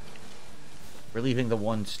that guy. We're leaving the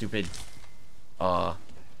one stupid, goblin.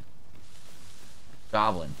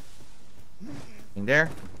 In there.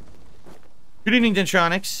 Good evening,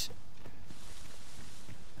 Dentronics.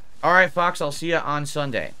 All right, Fox. I'll see you on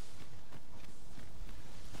Sunday.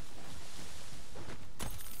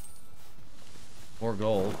 More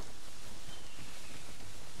gold.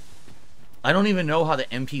 I don't even know how the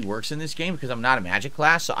MP works in this game because I'm not a magic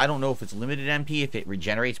class, so I don't know if it's limited MP, if it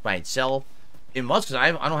regenerates by itself. It must, because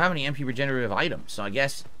I don't have any MP regenerative items, so I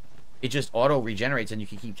guess it just auto regenerates and you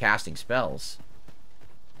can keep casting spells.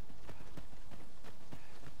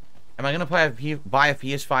 Am I gonna buy a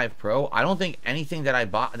PS5 Pro? I don't think anything that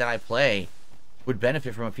I play would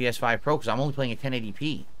benefit from a PS5 Pro because I'm only playing at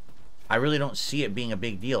 1080p. I really don't see it being a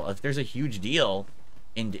big deal. If there's a huge deal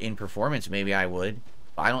in performance, maybe I would.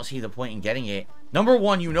 But I don't see the point in getting it. Number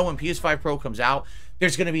one, you know when PS5 Pro comes out,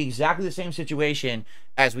 there's going to be exactly the same situation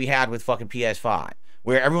as we had with fucking PS5.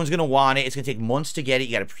 Where everyone's going to want it. It's going to take months to get it.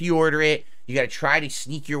 You got to pre-order it. You got to try to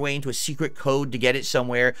sneak your way into a secret code to get it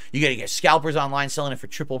somewhere. You got to get scalpers online selling it for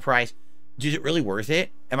triple price. Is it really worth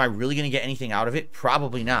it? Am I really going to get anything out of it?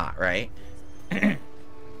 Probably not, right? Do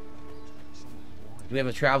we have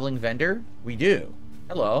a traveling vendor? We do.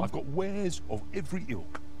 Hello. I've got wares of every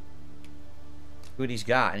ilk. What he's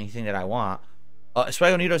got? Anything that I want?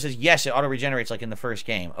 Spagonito says, yes, it auto-regenerates like in the first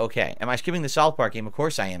game. Okay. Am I skipping the South Park game? Of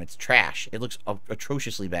course I am. It's trash. It looks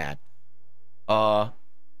atrociously bad. What's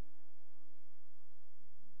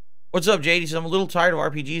up, JD? He says, I'm a little tired of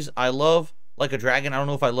RPGs. I love Like a Dragon. I don't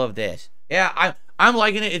know if I love this. Yeah, I'm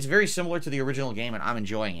liking it. It's very similar to the original game, and I'm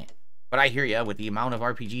enjoying it. But I hear ya, with the amount of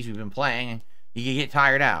RPGs we've been playing, you can get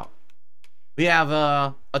tired out. We have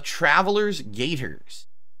a Traveler's Gators.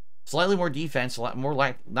 Slightly more defense, a lot more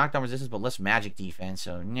like knockdown resistance, but less magic defense.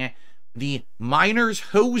 So, nah. The Miner's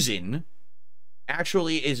Hosen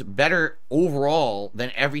actually is better overall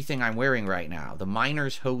than everything I'm wearing right now. The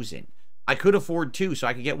Miner's Hosen. I could afford two, so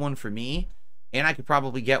I could get one for me, and I could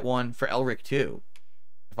probably get one for Elric too,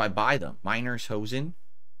 if I buy them. Miner's Hosen.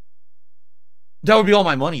 That would be all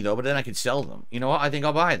my money, though, but then I could sell them. You know what? I think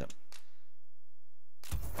I'll buy them.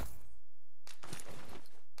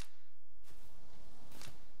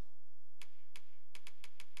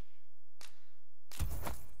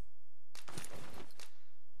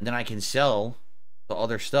 And then I can sell the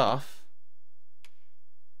other stuff.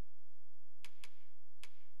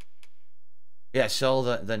 Yeah, sell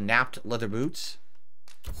the napped leather boots.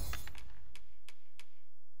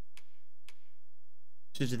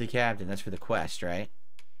 Suits of the Captain, that's for the quest, right?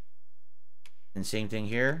 And same thing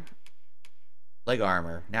here. Leg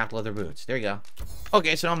armor, napped leather boots. There you go.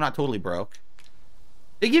 Okay, so I'm not totally broke.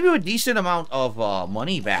 They give you a decent amount of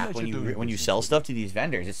money back Let when you do you your when you business. sell stuff to these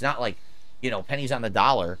vendors. It's not like, you know, pennies on the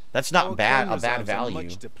dollar. That's not Our bad coin a bad reserves are value.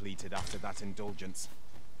 much depleted after that indulgence.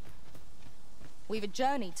 We've a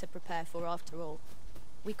journey to prepare for after all.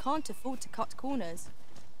 We can't afford to cut corners.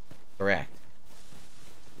 Correct.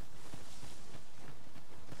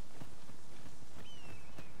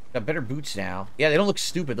 Got better boots now. Yeah, they don't look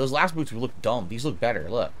stupid. Those last boots look dumb. These look better.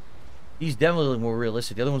 Look. These definitely look more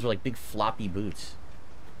realistic. The other ones were like big floppy boots.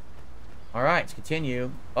 Alright, let's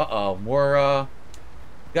continue. Uh-oh. More,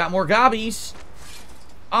 got more gobbies.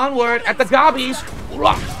 Onward at the gobbies.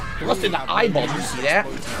 Thrust in the eyeball. Did you see that?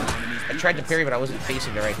 I tried to parry, but I wasn't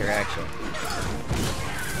facing the right direction.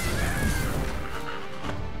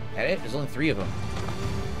 That it? There's only 3 of them.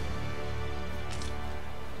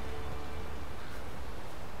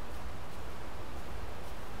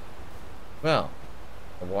 Well,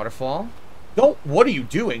 a waterfall. Don't. What are you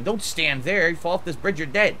doing? Don't stand there. You fall off this bridge, you're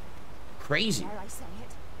dead. Crazy. Dare I say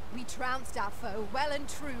it? We trounced our foe well and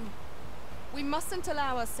true. We mustn't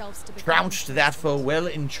allow ourselves to become Trounched that foe well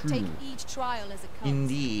and true. Take each trial as it comes.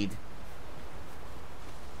 Indeed.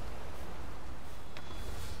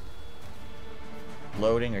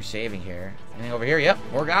 Loading or saving here. Anything over here? Yep.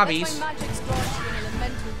 More Let my gobbies. magic's grant you an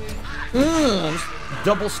elemental boon.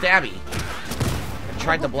 Double stabby. I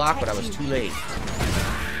tried to block, but I was too late.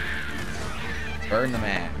 Burn the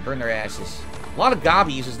man. Burn their asses. A lot of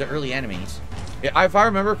gobbies is the early enemies. Yeah, if I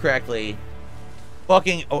remember correctly,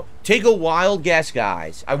 fucking... Oh, take a wild guess,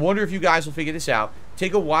 guys. I wonder if you guys will figure this out.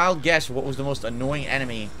 Take a wild guess what was the most annoying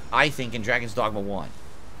enemy, I think, in Dragon's Dogma 1.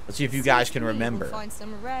 Let's see if you guys can remember. We'll find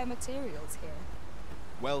some rare materials here.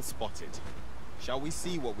 Well spotted. Shall we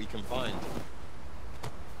see what we can find?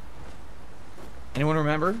 Anyone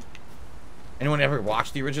remember? Anyone ever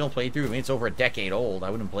watched the original playthrough? I mean, it's over a decade old. I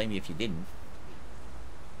wouldn't blame you if you didn't.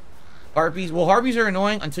 Harpies. Well, harpies are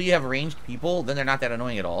annoying until you have ranged people. Then they're not that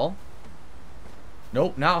annoying at all.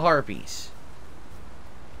 Nope, not harpies.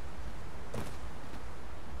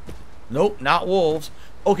 Nope, not wolves.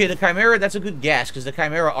 Okay, the Chimera, that's a good guess, because the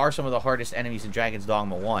Chimera are some of the hardest enemies in Dragon's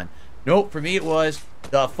Dogma 1. Nope, for me it was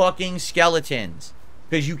the fucking skeletons.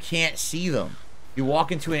 Because you can't see them. You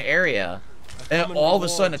walk into an area, and all of a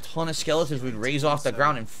sudden a ton of skeletons would raise off the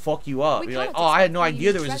ground and fuck you up. You're like, oh, I had no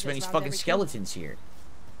idea there was this many fucking skeletons here.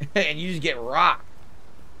 And you just get rocked.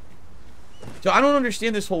 So I don't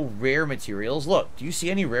understand this whole rare materials. Look, do you see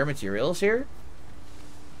any rare materials here?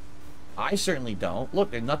 I certainly don't. Look,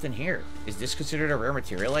 there's nothing here. Is this considered a rare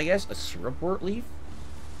material, I guess? A syrupwort leaf?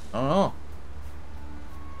 I don't know.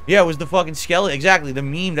 Yeah, it was the fucking skeleton. Exactly, the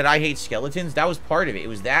meme that I hate skeletons, that was part of it. It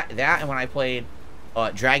was that and when I played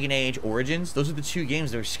Dragon Age Origins, those are the 2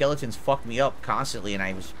 games where skeletons fucked me up constantly, and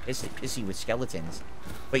I was pissy with skeletons.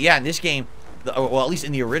 But yeah, in this game, well, at least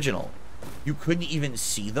in the original, you couldn't even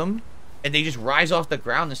see them, and they just rise off the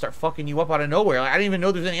ground and start fucking you up out of nowhere. Like, I didn't even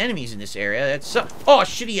know there's any enemies in this area. That sucks. Oh,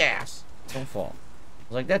 shitty ass. Don't fall. I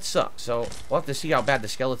was like, that sucks. So, we'll have to see how bad the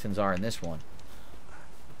skeletons are in this one.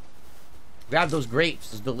 Grab those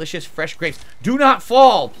grapes. Those delicious, fresh grapes. Do not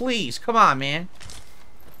fall, please. Come on, man.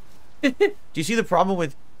 Do you see the problem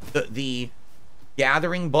with the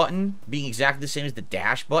gathering button being exactly the same as the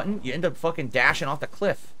dash button? You end up fucking dashing off the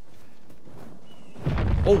cliff.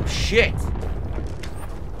 Oh, shit.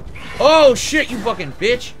 Oh, shit, you fucking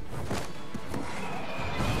bitch.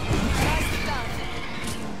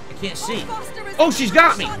 I can't see. Oh, she's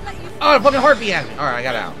got me. Oh, the fucking heartbeat has me. Alright, I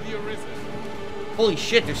got out. Holy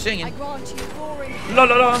shit, they're singing. I grant you roaring. La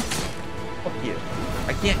la la. Fuck you.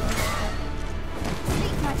 I can't.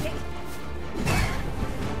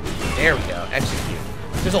 There we go. Execute.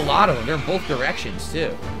 There's a lot of them. They're in both directions,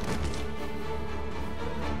 too.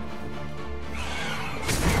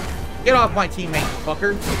 Get off my teammate,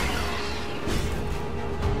 fucker.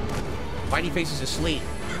 Whitey Face is asleep.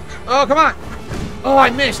 Oh, come on. Oh, I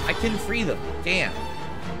missed. I couldn't free them. Damn.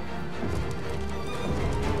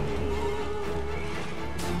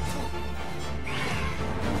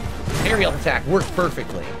 Aerial attack worked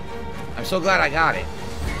perfectly. I'm so glad I got it.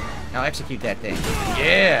 Now execute that thing.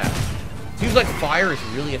 Yeah. Seems like fire is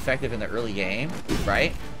really effective in the early game,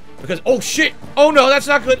 right? Because, oh shit! Oh no, that's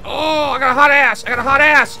not good! Oh, I got a hot ass! I got a hot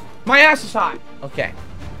ass! My ass is hot! Okay.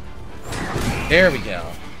 There we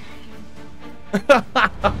go.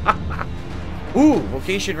 Ooh,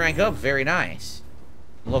 vocation rank up. Very nice.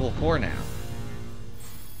 Level 4 now.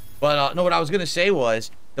 But, no, what I was going to say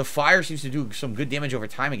was, the fire seems to do some good damage over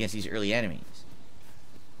time against these early enemies.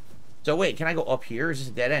 So, wait, can I go up here? Is this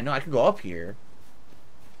a dead end? No, I could go up here.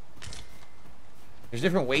 There's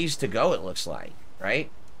different ways to go, it looks like, right?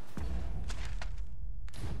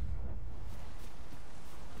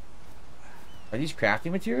 Are these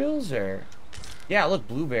crafting materials, or... Yeah, look,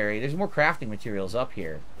 blueberry. There's more crafting materials up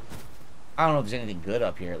here. I don't know if there's anything good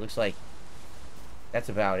up here. It looks like that's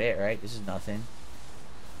about it, right? This is nothing.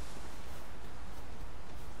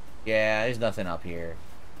 Yeah, there's nothing up here.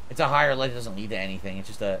 It's a higher ledge. It doesn't lead to anything. It's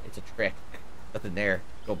just it's a trick. Nothing there.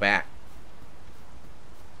 Go back.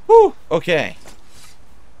 Whew! Okay.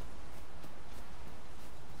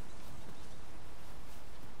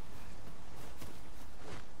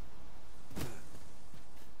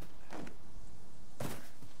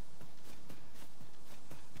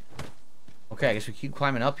 Okay, I guess we keep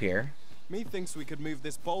climbing up here. Me thinks we could move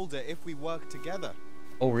this boulder if we work together.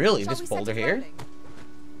 Oh, really? Shall This we set boulder it here? rolling?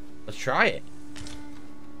 Let's try it.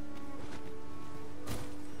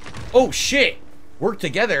 Oh, shit! Work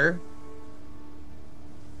together?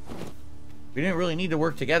 We didn't really need to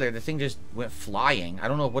work together. The thing just went flying. I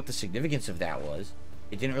don't know what the significance of that was.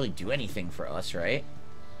 It didn't really do anything for us, right?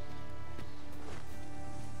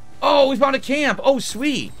 Oh, we found a camp! Oh,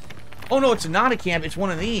 sweet! Oh, no, it's not a camp. It's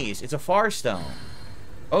one of these. It's a Farstone.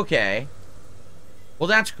 Okay. Well,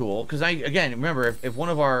 that's cool. Because again, remember, if one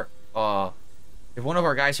of our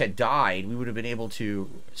guys had died, we would have been able to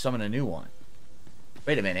summon a new one.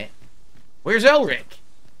 Wait a minute. Where's Elric?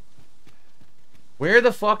 Where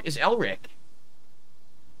the fuck is Elric?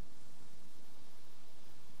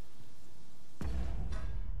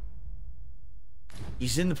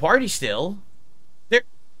 He's in the party still. There.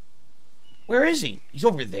 Where is he? He's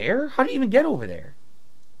over there? How did he even get over there?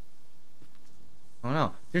 Oh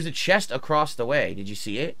no. There's a chest across the way. Did you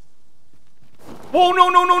see it? Oh no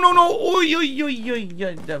no no no no! Oh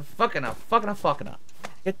the fucking up.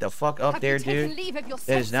 Get the fuck up there, dude.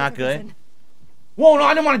 That is not good. Whoa, no,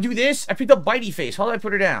 I don't want to do this. I picked up Bitey Face. How did I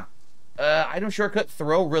put her down? Item shortcut,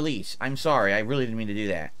 throw, release. I'm sorry. I really didn't mean to do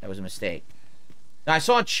that. That was a mistake. Now, I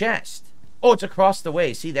saw a chest. Oh, it's across the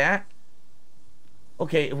way. See that?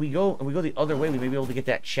 Okay, if we go the other way, we may be able to get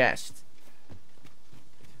that chest.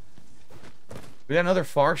 We got another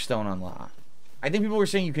Farstone unlocked. I think people were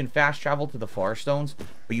saying you can fast travel to the Farstones,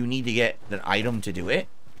 but you need to get the item to do it.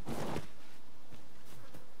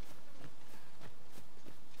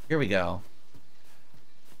 Here we go.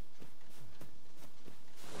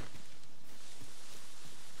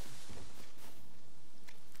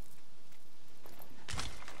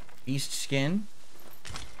 Beast skin.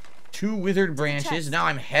 2 withered branches. Now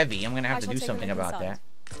I'm heavy. I'm gonna have to do something about that.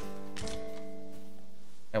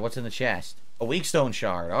 Yeah, what's in the chest? A weak stone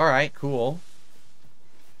shard. Alright, cool.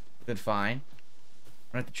 Good find.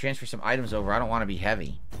 I'm gonna have to transfer some items over. I don't want to be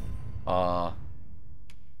heavy. Do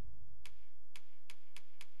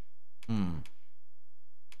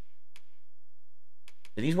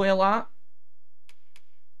these weigh a lot?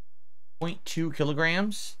 0.2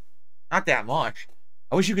 kilograms? Not that much.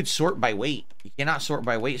 I wish you could sort by weight. You cannot sort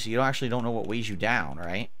by weight, so you actually don't know what weighs you down,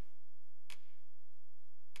 right?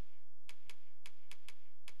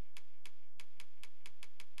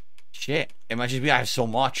 Shit. It might just be I have so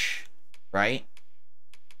much, right?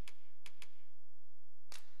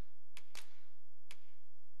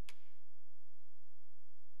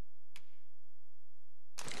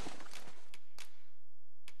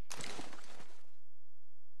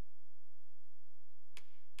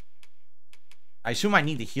 I assume I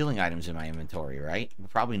need the healing items in my inventory, right? But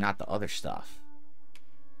probably not the other stuff.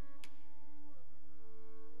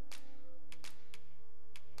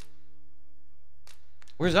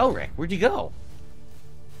 Where's Elric? Where'd he go?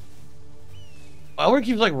 Elric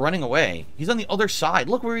keeps, like, running away. He's on the other side.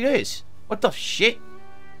 Look where he is. What the shit?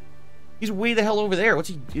 He's way the hell over there. What's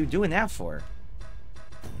he doing that for?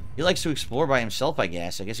 He likes to explore by himself, I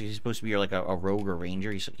guess. I guess he's supposed to be, like, a rogue or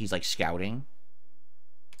ranger. He's like, scouting.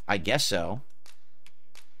 I guess so.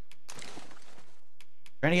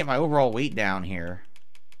 Trying to get my overall weight down here.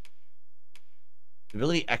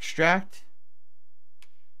 Ability extract.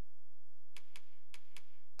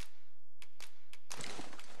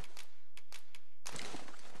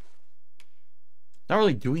 Not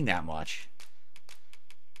really doing that much.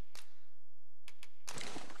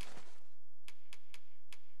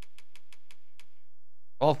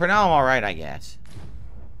 Well, for now I'm alright, I guess.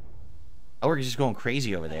 Elric is just going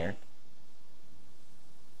crazy over there.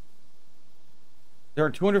 There are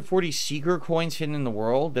 240 seeker coins hidden in the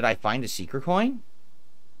world. Did I find a seeker coin?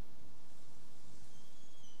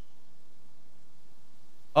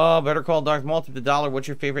 Better Call Darth Maul to the dollar. What's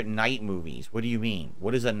your favorite night movies? What do you mean?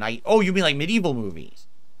 What is a night? Oh, you mean like medieval movies?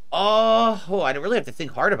 Oh, I don't really have to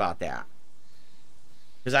think hard about that.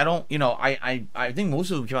 Because I don't, you know, I think most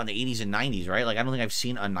of them came out in the 80s and 90s, right? Like, I don't think I've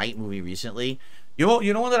seen a night movie recently. You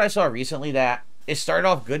know one that I saw recently that it started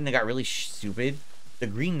off good and it got really stupid? The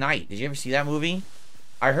Green Knight. Did you ever see that movie?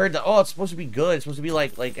 I heard that, oh, it's supposed to be good. It's supposed to be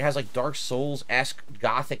like it has like Dark Souls-esque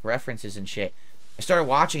gothic references and shit. I started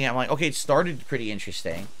watching it. I'm like, okay, it started pretty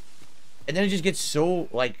interesting. And then it just gets so,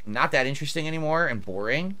 like, not that interesting anymore and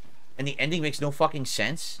boring. And the ending makes no fucking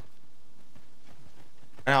sense.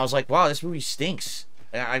 And I was like, wow, this movie stinks.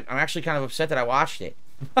 And I'm actually kind of upset that I watched it.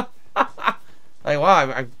 Like,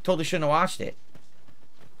 wow, I totally shouldn't have watched it.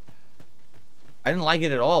 I didn't like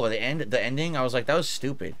it at all, but the ending, I was like, that was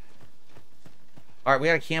stupid. Alright, we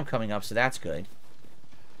got a camp coming up, so that's good.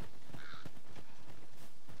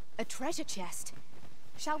 A treasure chest.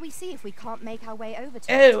 Shall we see if we can't make our way over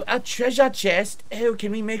to Oh, a treasure chest. Oh,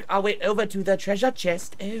 can we make our way over to the treasure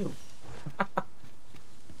chest? Oh.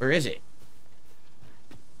 Where is it?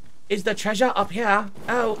 Is the treasure up here?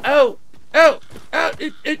 Oh, oh, oh, oh,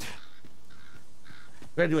 it.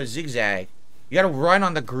 Gotta do a zigzag. You gotta run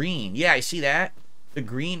on the green. Yeah, I see that. The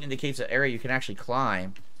green indicates an area you can actually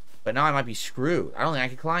climb. But now I might be screwed. I don't think I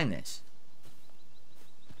can climb this.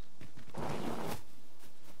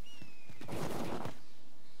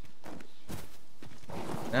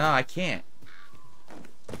 No, I can't.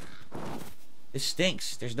 This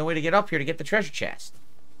stinks. There's no way to get up here to get the treasure chest.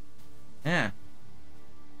 Yeah.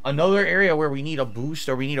 Another area where we need a boost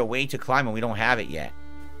or we need a way to climb and we don't have it yet.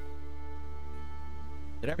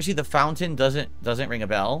 Did I ever see The Fountain? Doesn't ring a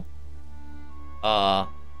bell. You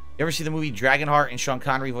ever see the movie Dragonheart and Sean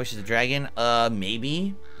Connery voices the dragon?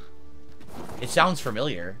 Maybe. It sounds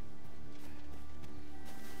familiar.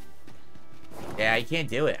 Yeah, I can't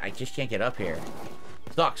do it. I just can't get up here.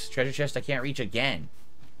 Sucks. Treasure chest I can't reach again.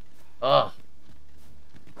 Ugh.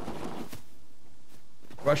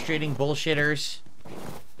 Frustrating bullshitters.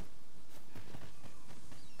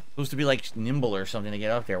 Supposed to be like nimble or something to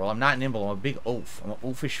get up there. Well, I'm not nimble. I'm a big oaf. I'm an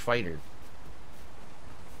oafish fighter.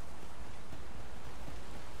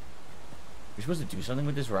 You're supposed to do something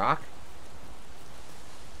with this rock?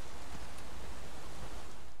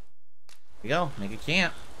 Here we go. Make a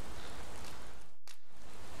camp.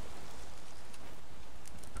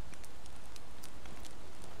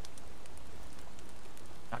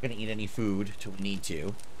 Not gonna eat any food till we need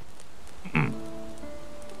to.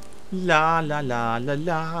 La la la la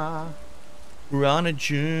la. We're on a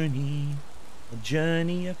journey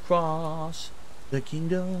across the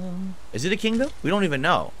kingdom. Is it a kingdom? We don't even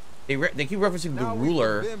know. They keep referencing the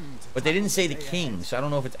ruler, but they didn't say the king, so I don't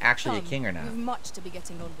know if it's actually a king or not. We've much to be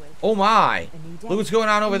getting on with. Oh my! Look what's going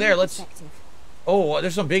on over there. Let's. Oh,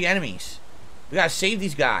 there's some big enemies. We gotta save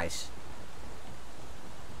these guys.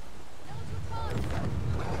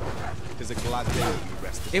 It is a glad day that you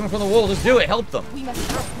rested. Save them from the wolves. Let's do it. Help them. We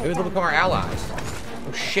must Maybe they'll become our allies.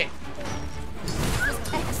 Oh shit!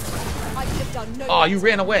 I could have done no Oh, you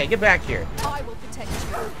ran away. Get back here. I will protect you.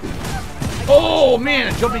 Oh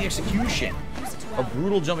man, a jumping execution. A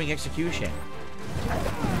brutal jumping execution.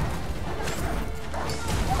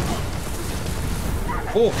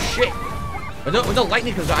 Oh shit! When the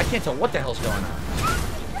lightning comes out, I can't tell what the hell's going on.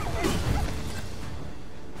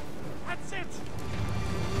 That's it.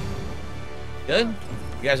 Good?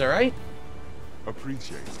 You guys alright?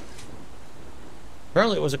 Appreciate it.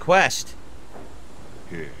 Apparently it was a quest.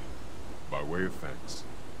 Here, by way of thanks.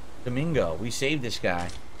 Domingo, we saved this guy.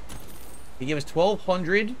 He gave us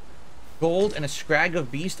 1,200 gold and a scrag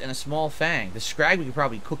of beast and a small fang. The scrag we could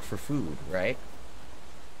probably cook for food, right?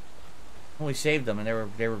 Well, we saved them and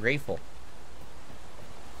they were grateful.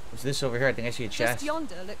 What's this over here? I think I see a chest. Just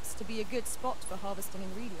yonder looks to be a good spot for harvesting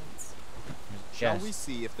ingredients. Shall we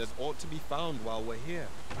see if there's aught to be found while we're here?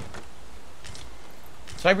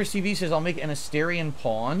 Cypress TV says I'll make an Asterian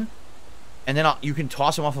pawn, and then you can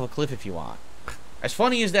toss him off of a cliff if you want. As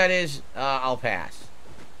funny as that is, I'll pass.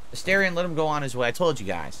 Asterian, let him go on his way. I told you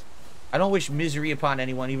guys. I don't wish misery upon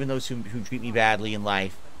anyone, even those who treat me badly in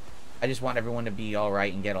life. I just want everyone to be all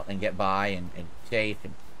right and get by and safe,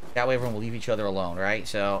 and that way everyone will leave each other alone, right?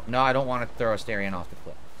 So no, I don't want to throw Asterian off the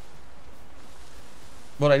cliff.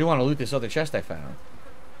 But I do want to loot this other chest I found.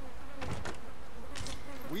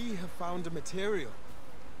 We have found a material.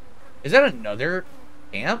 Is that another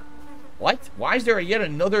camp? What? Why is there yet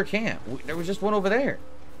another camp? There was just one over there.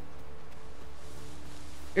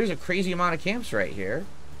 There's a crazy amount of camps right here.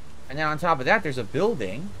 And then on top of that, there's a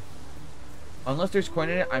building. Unless there's coin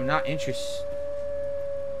in it, I'm not interested.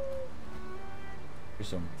 There's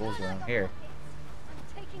some wolves around here.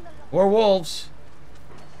 More wolves.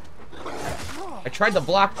 I tried to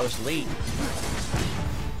block. I was late.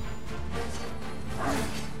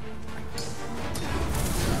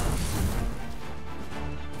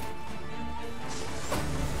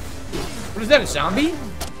 What is that, a zombie? I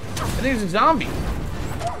think it's a zombie.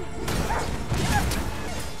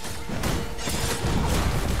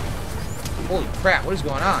 Holy crap, what is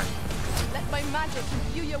going on? Let my magic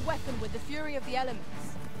imbue your weapon with the fury of the elements.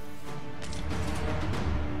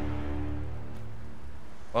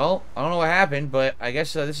 Well, I don't know what happened, but I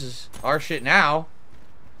guess this is our shit now.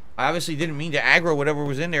 I obviously didn't mean to aggro whatever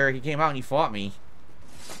was in there. He came out and he fought me.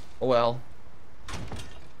 Oh well.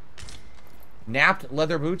 Napped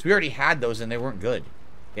leather boots. We already had those and they weren't good.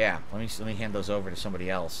 Yeah, let me hand those over to somebody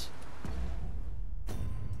else.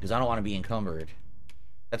 Because I don't want to be encumbered.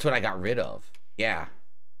 That's what I got rid of. Yeah.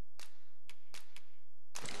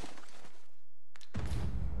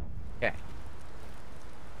 Okay.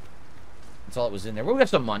 That's all that was in there. Well, we got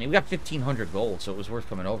some money. We got 1,500 gold, so it was worth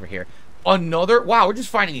coming over here. Another... Wow, we're just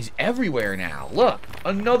finding these everywhere now. Look.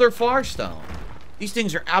 Another Farstone. These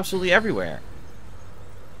things are absolutely everywhere.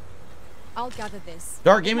 I'll gather this.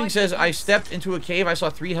 Dark Gaming says, I stepped into a cave. I saw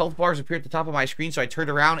 3 health bars appear at the top of my screen, so I turned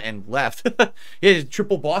around and left. It is a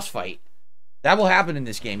triple boss fight. That will happen in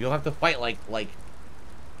this game. You'll have to fight like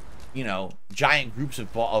you know, giant groups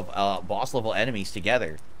of boss level enemies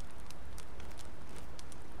together.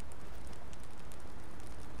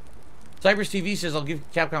 Cypress TV says, I'll give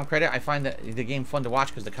Capcom credit. I find that the game fun to watch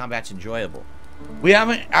because the combat's enjoyable. We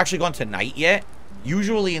haven't actually gone to night yet.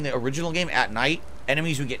 Usually in the original game at night,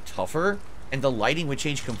 enemies would get tougher and the lighting would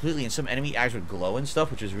change completely and some enemy eyes would glow and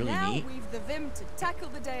stuff, which was really neat. Now we've the vim to tackle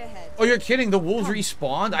the day ahead. Oh, you're kidding. The wolves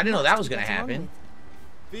respawned? I didn't know that was going to happen.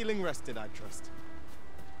 Feeling rested, I trust.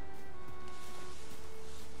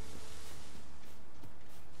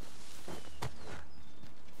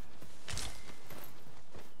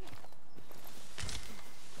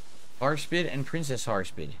 Harspid and Princess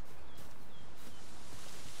Harspid.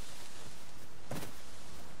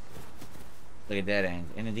 Look at that end.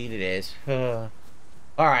 And indeed it is.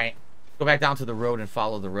 Alright. Go back down to the road and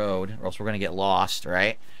follow the road, or else we're going to get lost,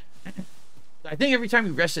 right? I think every time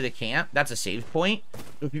you rest at a camp, that's a save point.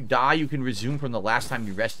 So if you die, you can resume from the last time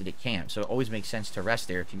you rested at camp. So it always makes sense to rest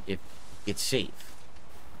there if it's safe.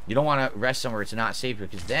 You don't want to rest somewhere it's not safe,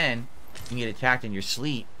 because then you can get attacked in your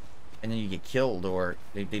sleep, and then you get killed, or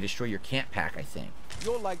they destroy your camp pack, I think.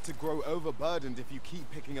 You're like to grow overburdened if you keep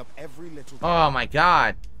picking up every little... Oh my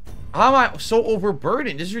god. How am I so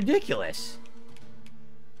overburdened? This is ridiculous.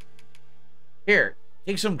 Here,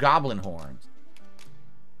 take some goblin horns.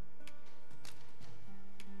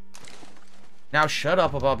 Now shut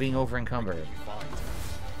up about being over encumbered.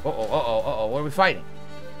 Uh-oh. What are we fighting?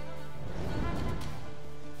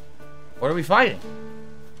 What are we fighting?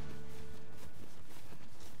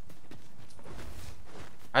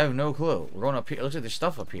 I have no clue. We're going up here. It looks like there's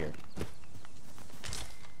stuff up here.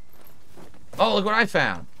 Oh, look what I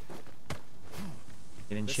found.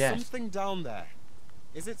 Get in There's chest. something down there.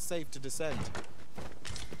 Is it safe to descend?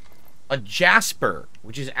 A jasper,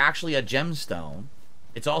 which is actually a gemstone.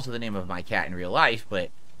 It's also the name of my cat in real life, but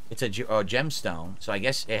it's a gemstone. So I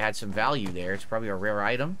guess it had some value there. It's probably a rare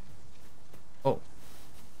item. Oh.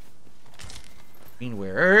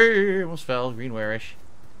 Greenware. Almost fell. Greenware-ish.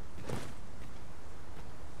 Is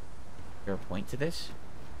there a point to this?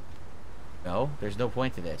 No, there's no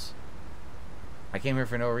point to this. I came here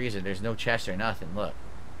for no reason. There's no chest or nothing. Look.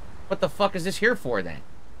 What the fuck is this here for, then?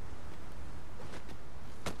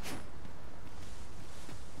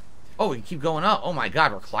 Oh, we can keep going up. Oh my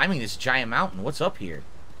god, we're climbing this giant mountain. What's up here?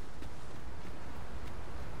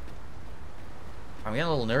 I'm getting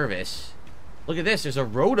a little nervous. Look at this. There's a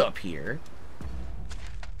road up here.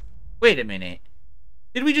 Wait a minute.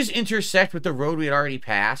 Did we just intersect with the road we had already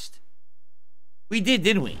passed? We did,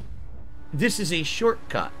 didn't we? This is a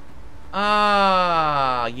shortcut.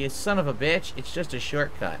 Ah, you son of a bitch. It's just a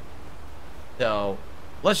shortcut. So,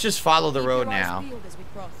 let's just follow the road now.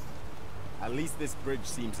 At least this bridge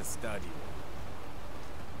seems a sturdy one.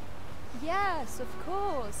 Yes, of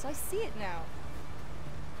course. I see it now.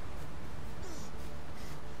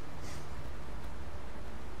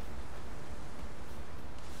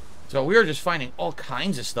 So we are just finding all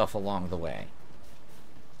kinds of stuff along the way.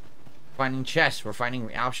 Finding chests, we're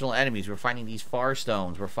finding optional enemies, we're finding these far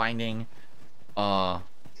stones, we're finding the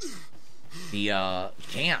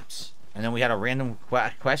camps. And then we had a random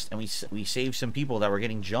quest and we saved some people that were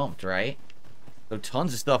getting jumped, right? So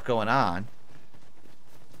tons of stuff going on.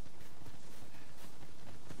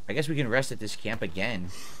 I guess we can rest at this camp again.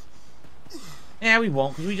 Yeah, we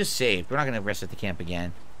won't, because we just saved. We're not going to rest at the camp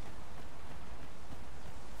again.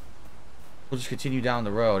 We'll just continue down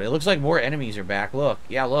the road. It looks like more enemies are back. Look.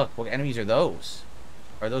 Yeah, look. What enemies are those?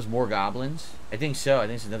 Are those more goblins? I think so. I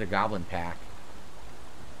think it's another goblin pack.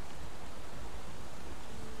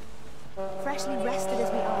 Freshly rested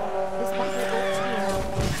as we are, this battle ought to be enough.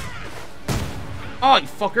 Oh, you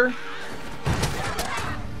fucker.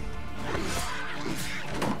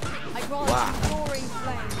 I grant Wow.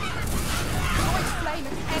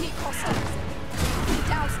 hostiles.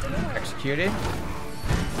 Doused and oil. Executed.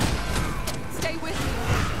 Stay with me.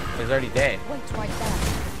 He's already dead. Wait right there.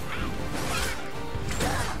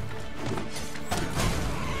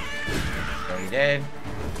 Already dead.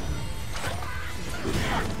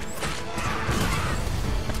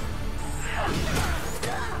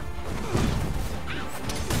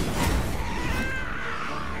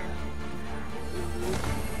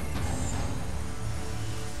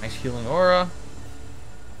 Nice healing aura.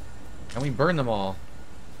 And we burned them all.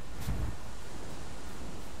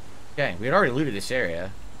 Okay, we had already looted this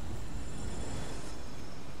area.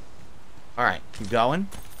 Alright, keep going.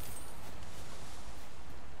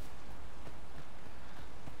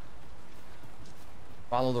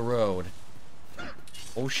 Follow the road.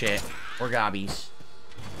 Oh shit. Or gobbies.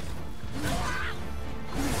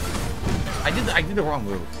 I did the wrong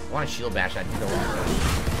move. I want to shield bash. I did the wrong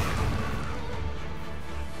move.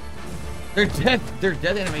 Their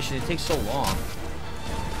death animation, it takes so long.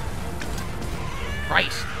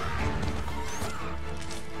 Christ.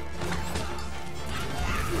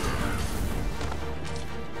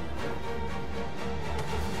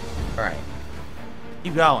 Alright.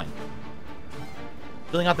 Keep going.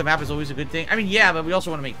 Filling out the map is always a good thing. I mean, yeah, but we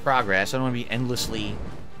also want to make progress. I don't want to be endlessly,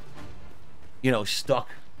 you know, stuck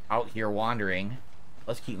out here wandering.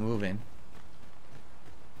 Let's keep moving.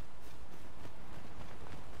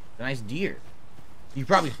 A nice deer. You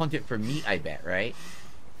probably hunt it for meat, I bet, right?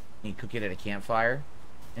 You cook it at a campfire.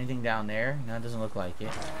 Anything down there? No, it doesn't look like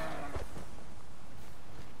it.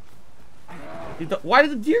 Why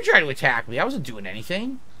did the deer try to attack me? I wasn't doing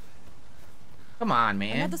anything. Come on,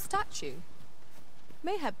 man. Another statue.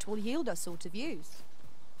 Mayhap will yield us sort of use.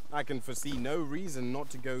 I can foresee no reason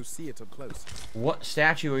not to go see it up close. What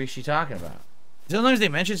statue is she talking about? Sometimes they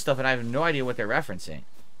mention stuff and I have no idea what they're referencing.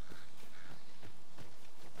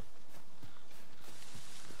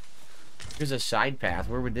 Here's a side path.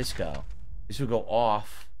 Where would this go? This would go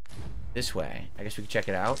off this way. I guess we can check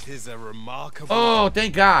it out. It is a remarkable... Oh,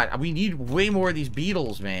 thank God. We need way more of these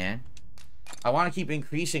beetles, man. I want to keep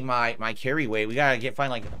increasing my carry weight. We gotta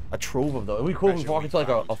find like a trove of those. It'd be cool if we walk into like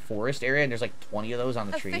a forest area and there's like 20 of those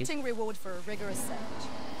on the trees. A fitting reward for a rigorous search.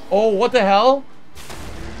 Oh, what the hell?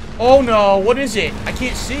 Oh no, what is it? I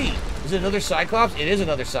can't see. Is it another Cyclops? It is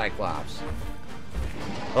another Cyclops.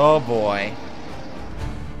 Oh boy.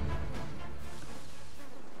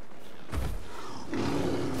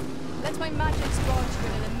 Let my magics grant you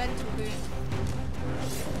an elemental boon.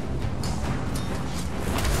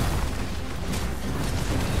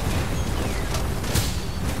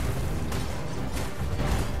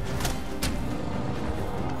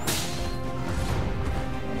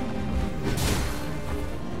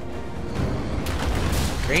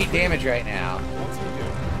 Great damage right now.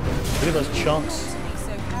 Look at those chunks.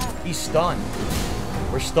 He's stunned.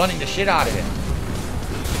 We're stunning the shit out of him.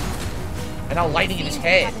 And now lightning in his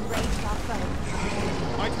head.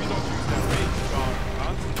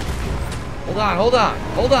 Hold on, hold on,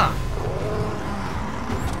 hold on.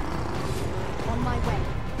 On my way.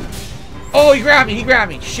 Oh, he grabbed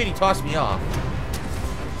me, Shit, he tossed me off.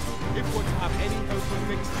 If we're to have any hope of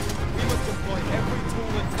victory, we must employ every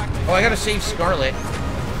tool and tactic. Oh, I gotta save Scarlet.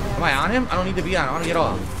 Am I on him? I don't need to be on. I want to get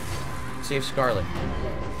off. Save Scarlet.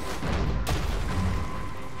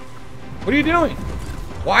 What are you doing?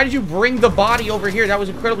 Why did you bring the body over here? That was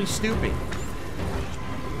incredibly stupid.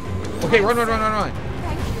 Okay, run, run, run, run, run.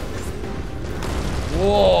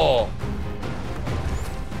 Whoa.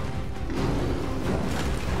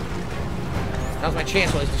 That was my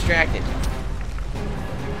chance while I was distracted.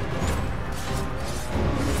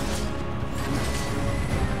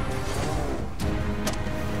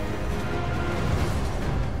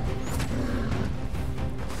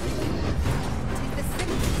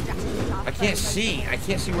 I can't see. I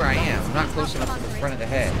can't see where I am. I'm not close enough to the front of the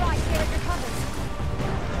head.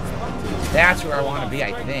 That's where I want to be,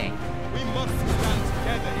 I think. We must stand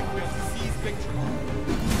together if we are to seize victory.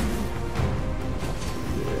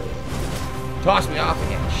 Toss me off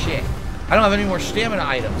again. Shit. I don't have any more stamina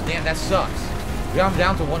items. Damn, that sucks. I'm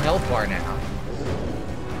down to 1 health bar now.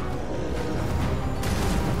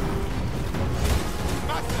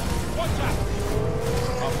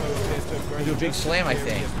 I do a big slam, I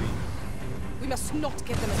think. We must not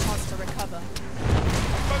give them a chance to recover.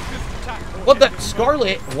 What the?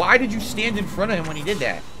 Scarlet, why did you stand in front of him when he did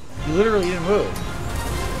that? He literally didn't move.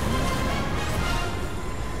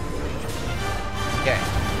 Okay.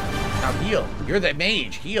 Now heal. You're the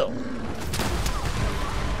mage. Heal.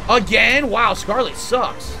 Again? Wow, Scarlet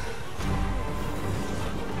sucks.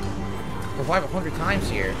 Revive 100 times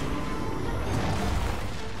here.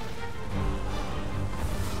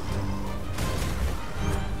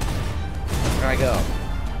 I go.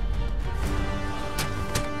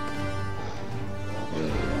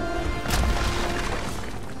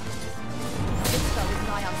 This foe is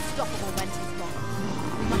nigh unstoppable when 'tis long.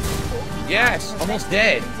 We must support it. Yes, almost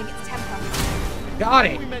dead. Losing its temper. Got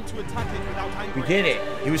it. We meant to attack it without anger. We did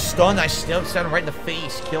it. He was stunned. I stabbed him right in the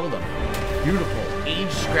face. Killed him. Beautiful.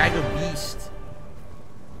 Aged Scrag of Beast.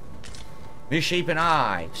 Misshapen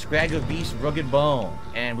Eye. Scrag of Beast, Rugged Bone.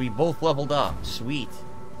 And we both leveled up. Sweet.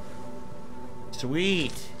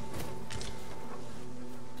 Sweet.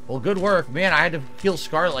 Well, good work. Man, I had to kill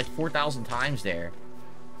Scarlet like 4,000 times there.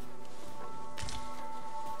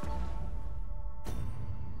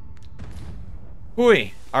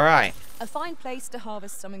 Hooey. Alright. A fine place to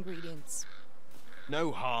harvest some ingredients.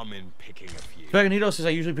 No harm in picking a few. Magneto says I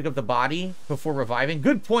usually pick up the body before reviving.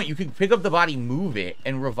 Good point. You can pick up the body, move it,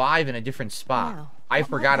 and revive in a different spot. Wow. I What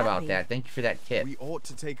forgot might that about be? that. Thank you for that tip. We ought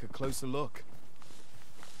to take a closer look.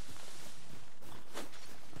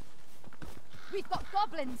 We've got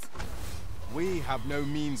goblins. We have no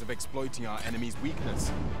means of exploiting our enemy's weakness.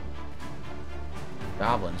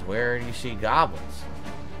 Goblins. Where do you see goblins?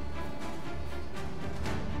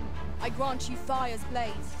 I grant you fire's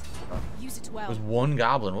blaze. Use it well. There's one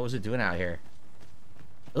goblin. What was it doing out here?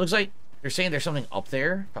 It looks like they're saying there's something up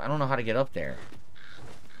there, but I don't know how to get up there.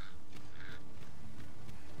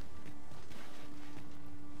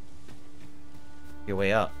 Your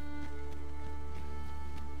way up.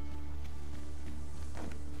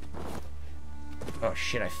 Oh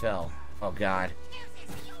shit, I fell. Oh god.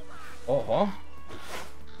 Oh, huh?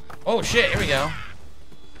 Oh shit, here we go.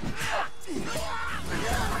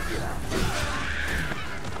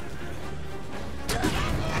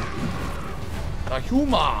 A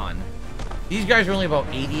human. These guys are only about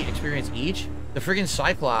 80 experience each. The friggin'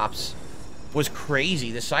 Cyclops was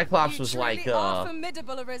crazy. The Cyclops was like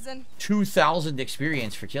formidable, Arisen. 2,000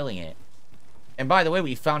 experience for killing it. And by the way,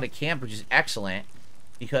 we found a camp, which is excellent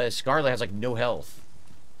because Scarlet has like no health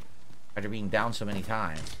after being down so many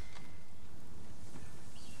times.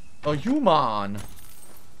 A human.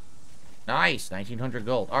 Nice, 1,900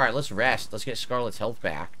 gold. All right, let's rest. Let's get Scarlet's health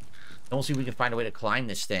back. And we'll see if we can find a way to climb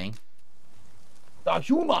this thing. The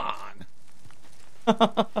human.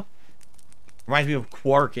 Reminds me of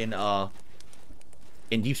Quark in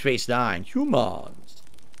Deep Space Nine. Humans.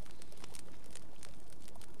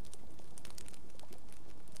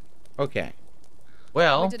 Okay.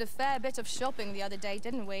 Well, We did a fair bit of shopping the other day,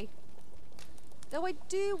 didn't we? Though I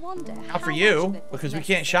do wonder. not for how much of you, it was because we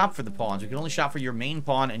can't necessary. shop for the pawns. We can only shop for your main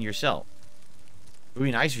pawn and yourself. It would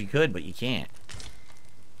be nice if you could, but you can't.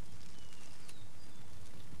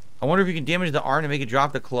 I wonder if you can damage the arm to make it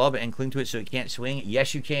drop the club and cling to it so it can't swing.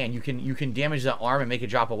 Yes, you can. You can damage the arm and make it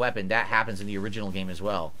drop a weapon. That happens in the original game as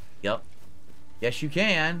well. Yep. Yes, you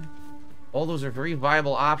can. All those are very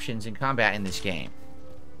viable options in combat in this game.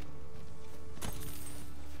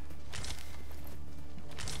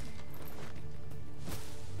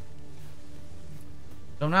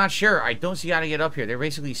 So I'm not sure. I don't see how to get up here. They're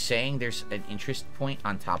basically saying there's an interest point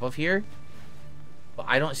on top of here, but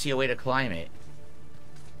I don't see a way to climb it.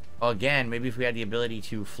 Again, maybe if we had the ability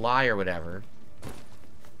to fly or whatever.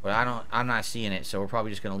 But I'm not seeing it, so we're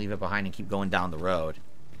probably just going to leave it behind and keep going down the road.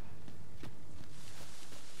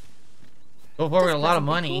 So far, we got a lot of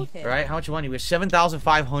money, right? How much money? We have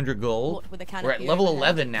 7,500 gold. What with a can We're of at level beer in the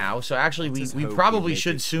 11 now, so actually we hope probably we make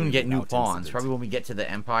should it soon through get new without pawns. incident. Probably when we get to the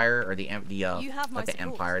Empire, or the You have my not the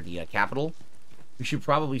support. Empire, the capital. We should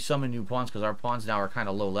probably summon new pawns, because our pawns now are kind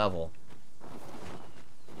of low level.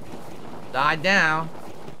 Die down.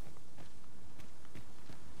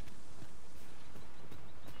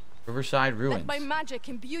 Riverside Ruins. Let my magic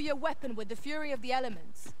imbue your weapon with the fury of the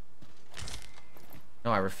elements.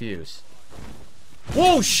 No, I refuse.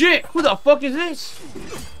 Whoa, shit! Who the fuck is this?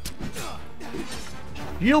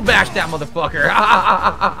 You bash that motherfucker!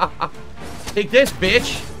 Take this,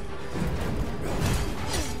 bitch!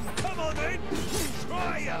 Come on then!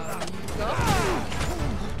 Try your luck!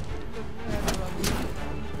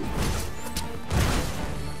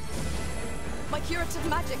 My curative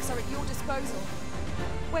magics are at your disposal.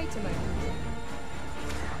 Wait a moment.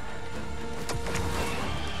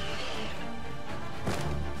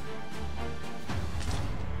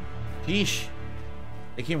 Sheesh.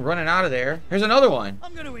 They came running out of there. Here's another one.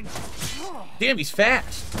 I'm gonna Damn, he's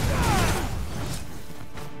fast.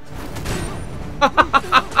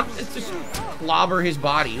 It's just clobber his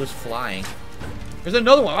body. He was flying. There's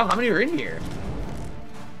another one. Wow, how many are in here?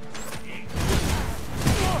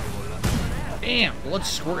 Damn, blood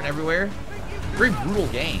squirting everywhere. Very brutal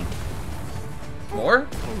game. More?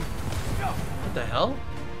 What the hell?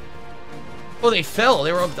 Oh, they fell.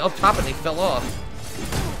 They were up top and they fell off.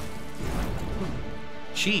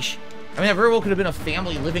 Sheesh. I mean, that very well could have been a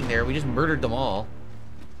family living there. We just murdered them all.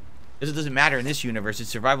 Because it doesn't matter in this universe. It's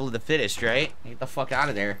survival of the fittest, right? Get the fuck out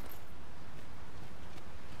of there.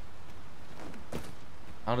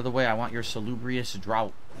 Out of the way. I want your salubrious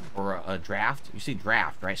drought. Or a draft. You say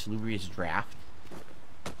draft, right? Salubrious draft.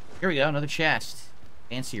 Here we go. Another chest.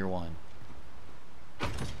 Fancier one.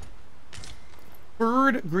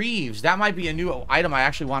 Bird Greaves. That might be a new item I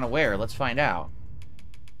actually want to wear. Let's find out.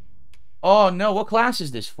 Oh, no. What class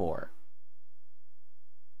is this for?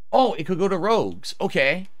 Oh, it could go to rogues.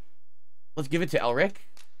 Okay. Let's give it to Elric.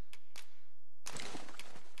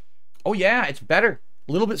 Oh, yeah. It's better.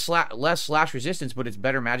 A little bit less slash resistance, but it's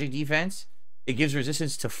better magic defense. It gives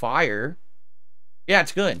resistance to fire. Yeah,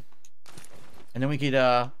 it's good. And then we could,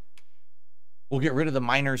 we'll get rid of the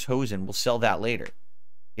Miner's Hosen. We'll sell that later.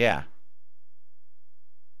 Yeah.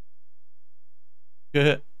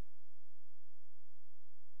 Good.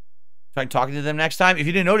 Try talking to them next time. If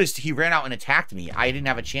you didn't notice, he ran out and attacked me. I didn't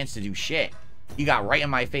have a chance to do shit. He got right in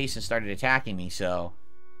my face and started attacking me, so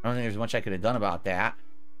I don't think there's much I could have done about that.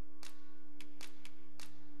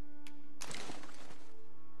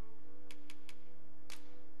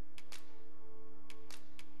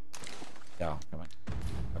 Go, come on.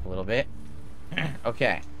 Up a little bit.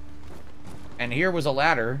 Okay. And here was a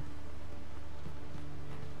ladder.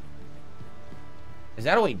 Is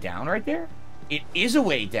that a way down right there? It is a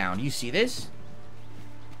way down. You see this?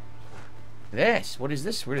 This. What is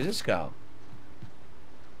this? Where does this go?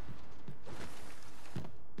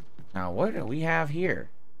 Now, what do we have here?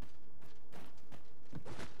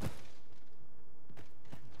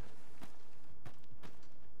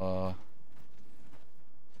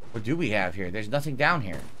 What do we have here? There's nothing down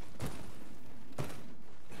here.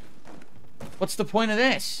 What's the point of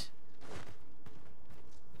this?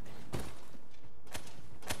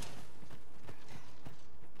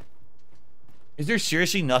 Is there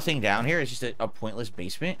seriously nothing down here? It's just a pointless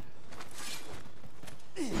basement?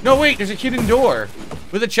 No, wait, there's a hidden door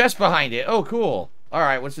with a chest behind it. Oh, cool.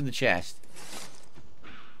 Alright, what's in the chest?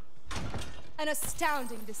 An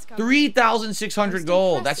astounding discovery. 3,600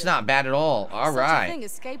 gold. That's not bad at all. Alright. Such a thing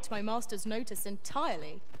escaped my master's notice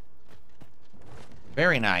entirely.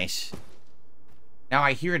 Very nice. Now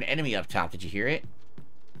I hear an enemy up top. Did you hear it?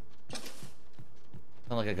 Sound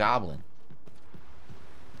like a goblin.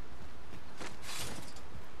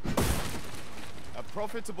 A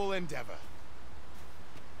profitable endeavor.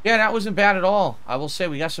 Yeah, that wasn't bad at all. I will say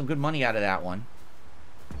we got some good money out of that one.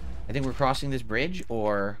 I think we're crossing this bridge,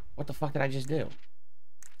 or... What the fuck did I just do?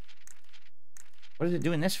 What is it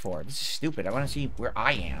doing this for? This is stupid. I want to see where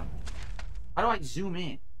I am. How do I zoom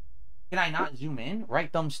in? Can I not zoom in?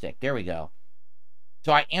 Right thumbstick. There we go.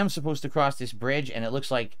 So I am supposed to cross this bridge, and it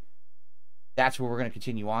looks like that's where we're going to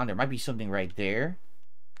continue on. There might be something right there.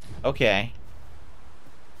 Okay.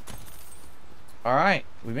 Alright.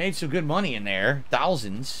 We made some good money in there.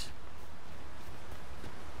 Thousands.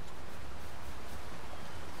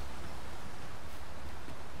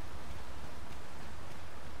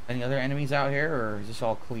 Any other enemies out here, or is this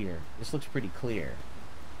all clear? This looks pretty clear.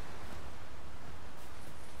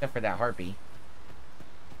 Except for that harpy.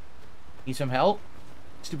 Need some help?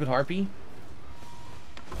 Stupid harpy?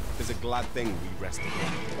 It's a glad thing we rested.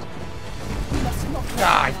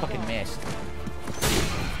 Ah, I fucking missed.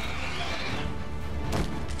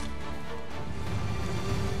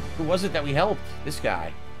 Who was it that we helped? This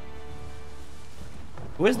guy.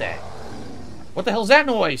 Who is that? What the hell's that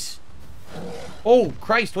noise? Oh,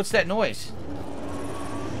 Christ, what's that noise?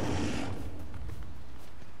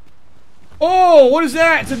 Oh, what is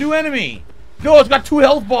that? It's a new enemy. No, it's got 2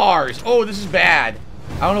 health bars. Oh, this is bad.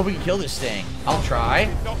 I don't know if we can kill this thing. I'll try.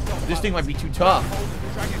 This thing might be too tough.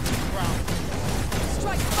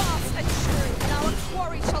 Strike fast and sure, and our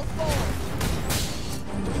quarry shall fall.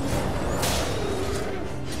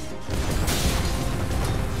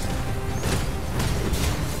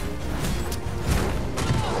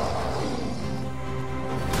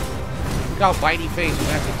 Look how bitey face. We're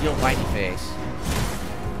gonna have to deal bitey face.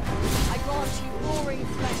 I grant you roaring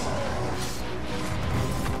flesh.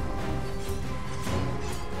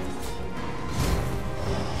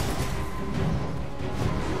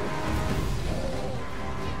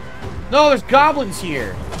 No, there's goblins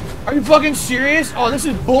here. Are you fucking serious? Oh, this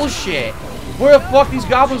is bullshit. Where the fuck these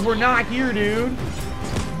goblins were not here, dude?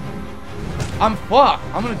 I'm fucked.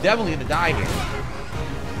 I'm gonna definitely have to die here.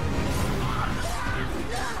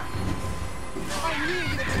 I knew you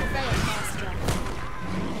would prevail, master.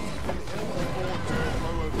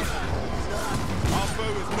 Our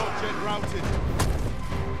foe is not yet routed.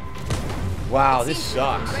 Wow, this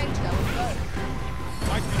sucks. Might be not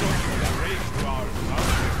use that rage to our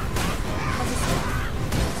advantage.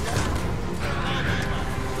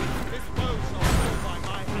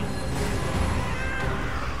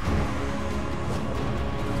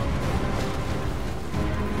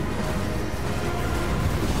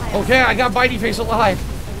 Okay, I got Bitey Face alive.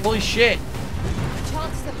 Holy shit. The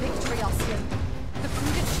chances of victory are slim. The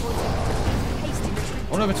prudent choice is to hasty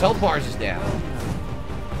retreat. One of its health bars is down.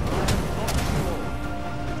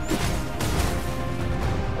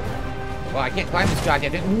 Well, I can't climb this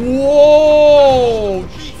goddamn thing. Whoa!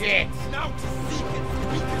 Shit! Now to seek its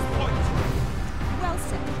weakest point. Well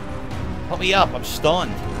said. Help me up, I'm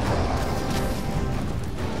stunned.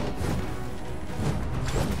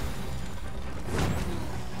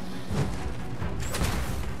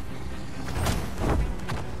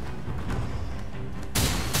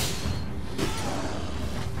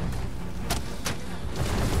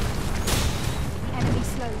 The enemy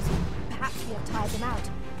slows. Perhaps we have tired them out.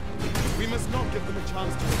 We must not give them a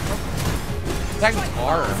chance to recover. Attack its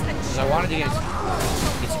arm, because I wanted to get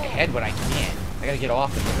its head, but I can't. I gotta get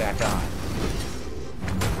off and go back on.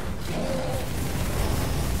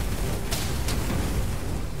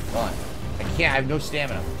 Come on. I can't, I have no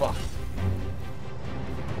stamina. Fuck.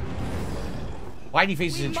 Bitey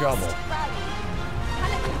Face is in trouble.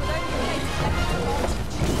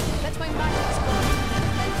 Let's win back this one.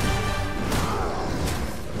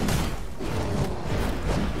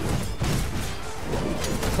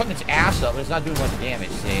 Putting its ass up, but it's not doing much damage,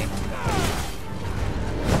 see?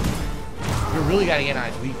 You really gotta get on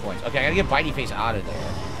its weak points. Okay, I gotta get Bitey Face out of there.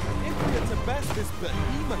 If it's at best this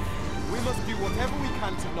behemoth, we must do whatever we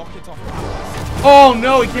can to knock it off balance. Oh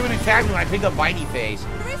no, he came and attacked me when I picked up Bitey Face.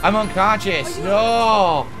 I'm unconscious.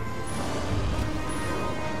 No!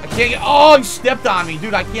 I can't get. Oh, he stepped on me.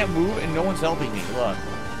 Dude, I can't move and no one's helping me. Look.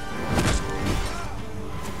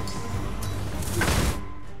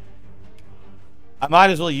 I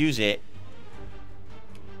might as well use it.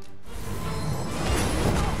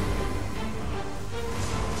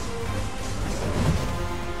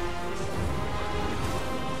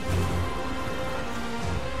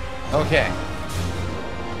 Okay.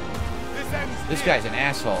 This guy's an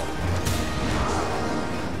asshole.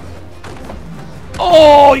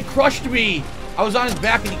 Oh, he crushed me! I was on his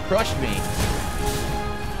back and he crushed me.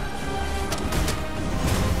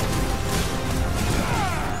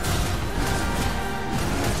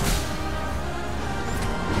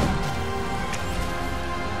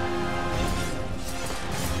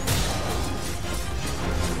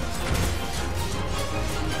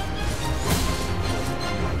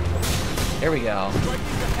 There we go.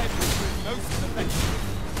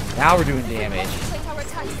 Now we're doing damage.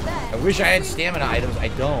 I wish I had stamina items. I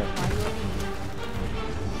don't.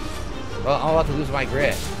 Well, I'm about to lose my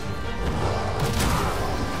grip.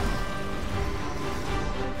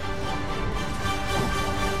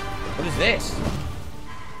 What is this?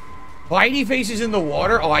 Bitey Face is in the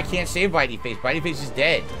water? Oh, I can't save Bitey Face. Bitey Face is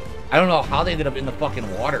dead. I don't know how they ended up in the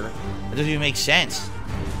fucking water. That doesn't even make sense.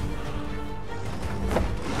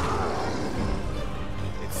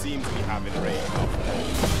 It seems we have it range.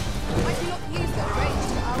 I cannot use that range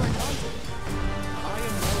to our advantage.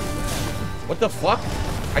 What the fuck?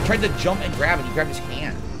 I tried to jump and grab it. He grabbed his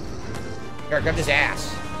hand. Here, I grabbed his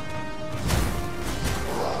ass.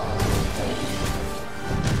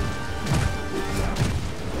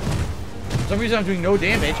 For some reason I'm doing no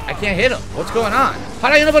damage. I can't hit him. What's going on? How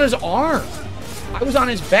did I end up on his arm? I was on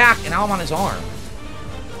his back and now I'm on his arm.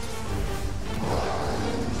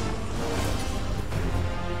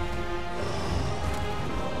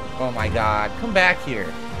 Oh my god. Come back here.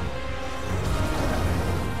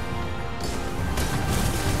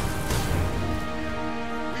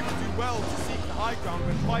 We would do well to seek the high ground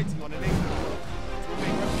when fighting on an incline.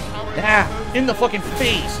 Ah, in the fucking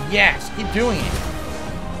face. Yes, keep doing it.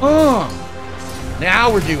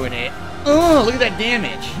 Now we're doing it. Look at that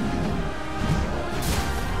damage.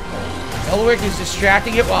 Elric is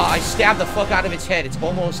distracting it while I stab the fuck out of its head. It's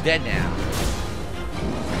almost dead now.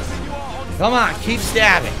 Come on, keep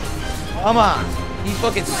stabbing. Come on. Keep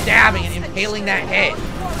fucking stabbing and impaling that head.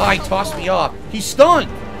 Oh, he tossed me off. He's stunned.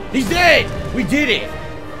 He's dead. We did it.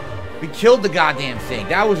 We killed the goddamn thing.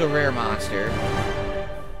 That was a rare monster.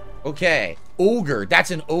 Okay. Ogre.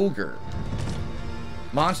 That's an ogre.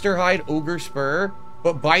 Monster hide, ogre spur.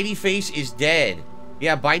 But Bitey Face is dead.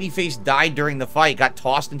 Yeah, Bitey Face died during the fight. Got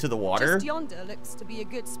tossed into the water. Just yonder looks to be a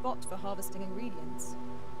good spot for harvesting ingredients.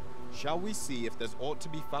 Shall we see if there's aught to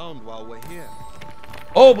be found while we're here?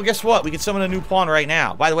 Oh, but guess what? We can summon a new pawn right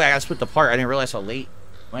now. By the way, I gotta split the part. I didn't realize how late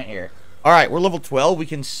I went here. Alright, we're level 12. We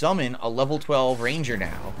can summon a level 12 ranger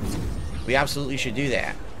now. We absolutely should do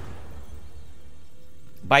that.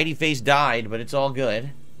 Bitey Face died, but it's all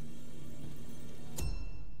good.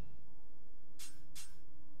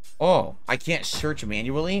 Oh, I can't search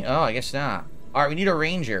manually? Oh, I guess not. Alright, we need a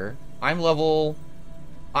ranger. I'm level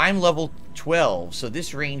 12, so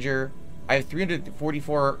this ranger I have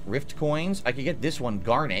 344 Rift coins. I could get this one,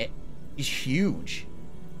 Garnet. He's huge.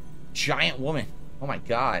 Giant woman. Oh my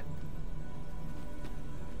god.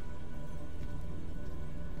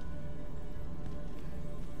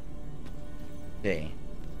 Okay.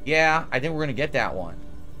 Yeah, I think we're gonna get that one.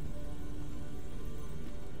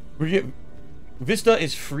 Vista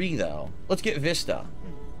is free though. Let's get Vista.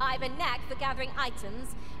 I've a knack for gathering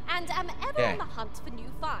items, and am ever on the hunt for new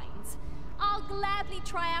finds. I'll gladly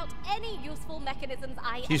try out any useful mechanisms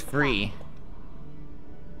I She's free.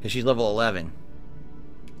 Because she's level 11.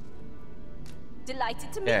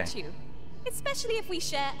 Delighted to meet you. Especially if we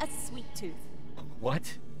share a sweet tooth.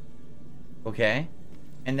 What? Okay.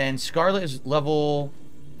 And then Scarlet is level...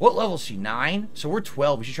 What level is she? 9? So we're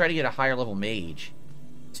 12. We should try to get a higher level mage.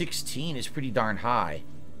 16 is pretty darn high.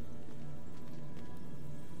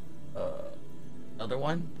 Another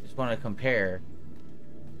one? Just want to compare.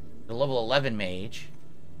 The level 11 mage.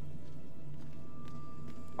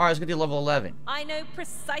 Alright, let's get to level 11. I know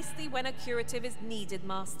precisely when a curative is needed,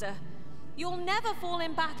 Master. You'll never fall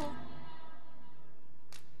in battle.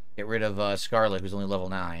 Get rid of Scarlet, who's only level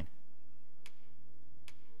 9.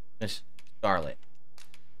 Miss Scarlet.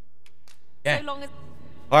 Yeah. So long as...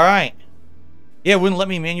 Alright. Yeah, it wouldn't let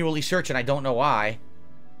me manually search, and I don't know why.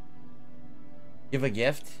 Give a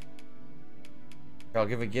gift. I'll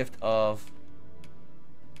give a gift of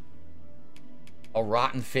a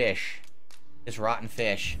rotten fish. This rotten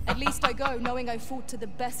fish. At least I go knowing I fought to the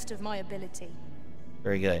best of my ability.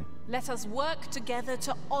 Very good. Let us work together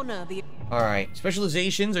to honor the... Alright.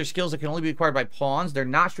 Specializations are skills that can only be acquired by pawns. They're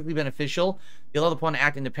not strictly beneficial. They allow the pawn to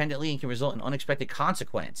act independently and can result in unexpected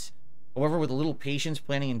consequence. However, with a little patience,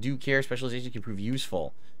 planning, and due care, specialization can prove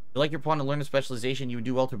useful. If you like your pawn to learn a specialization, you would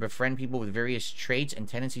do well to befriend people with various traits and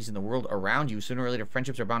tendencies in the world around you. Sooner or later,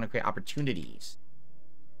 friendships are bound to create opportunities.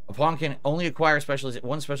 A pawn can only acquire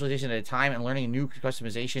one specialization at a time, and learning a new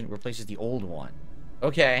customization replaces the old one.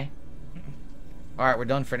 Okay. Alright, we're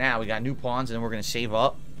done for now. We got new pawns, and then we're going to save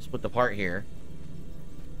up. Split the part here.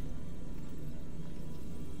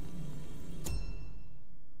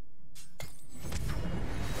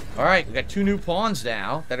 Alright, we got 2 new pawns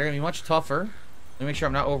now that are going to be much tougher. Let me make sure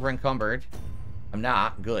I'm not over encumbered. I'm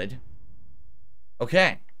not. Good.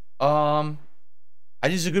 Okay. I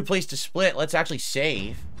think this is a good place to split. Let's actually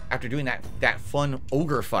save after doing that fun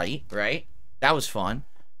ogre fight, right? That was fun.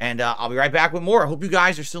 And I'll be right back with more. I hope you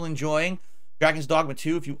guys are still enjoying Dragon's Dogma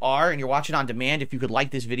 2. If you are and you're watching on demand, if you could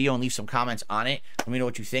like this video and leave some comments on it, let me know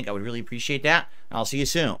what you think. I would really appreciate that. And I'll see you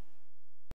soon.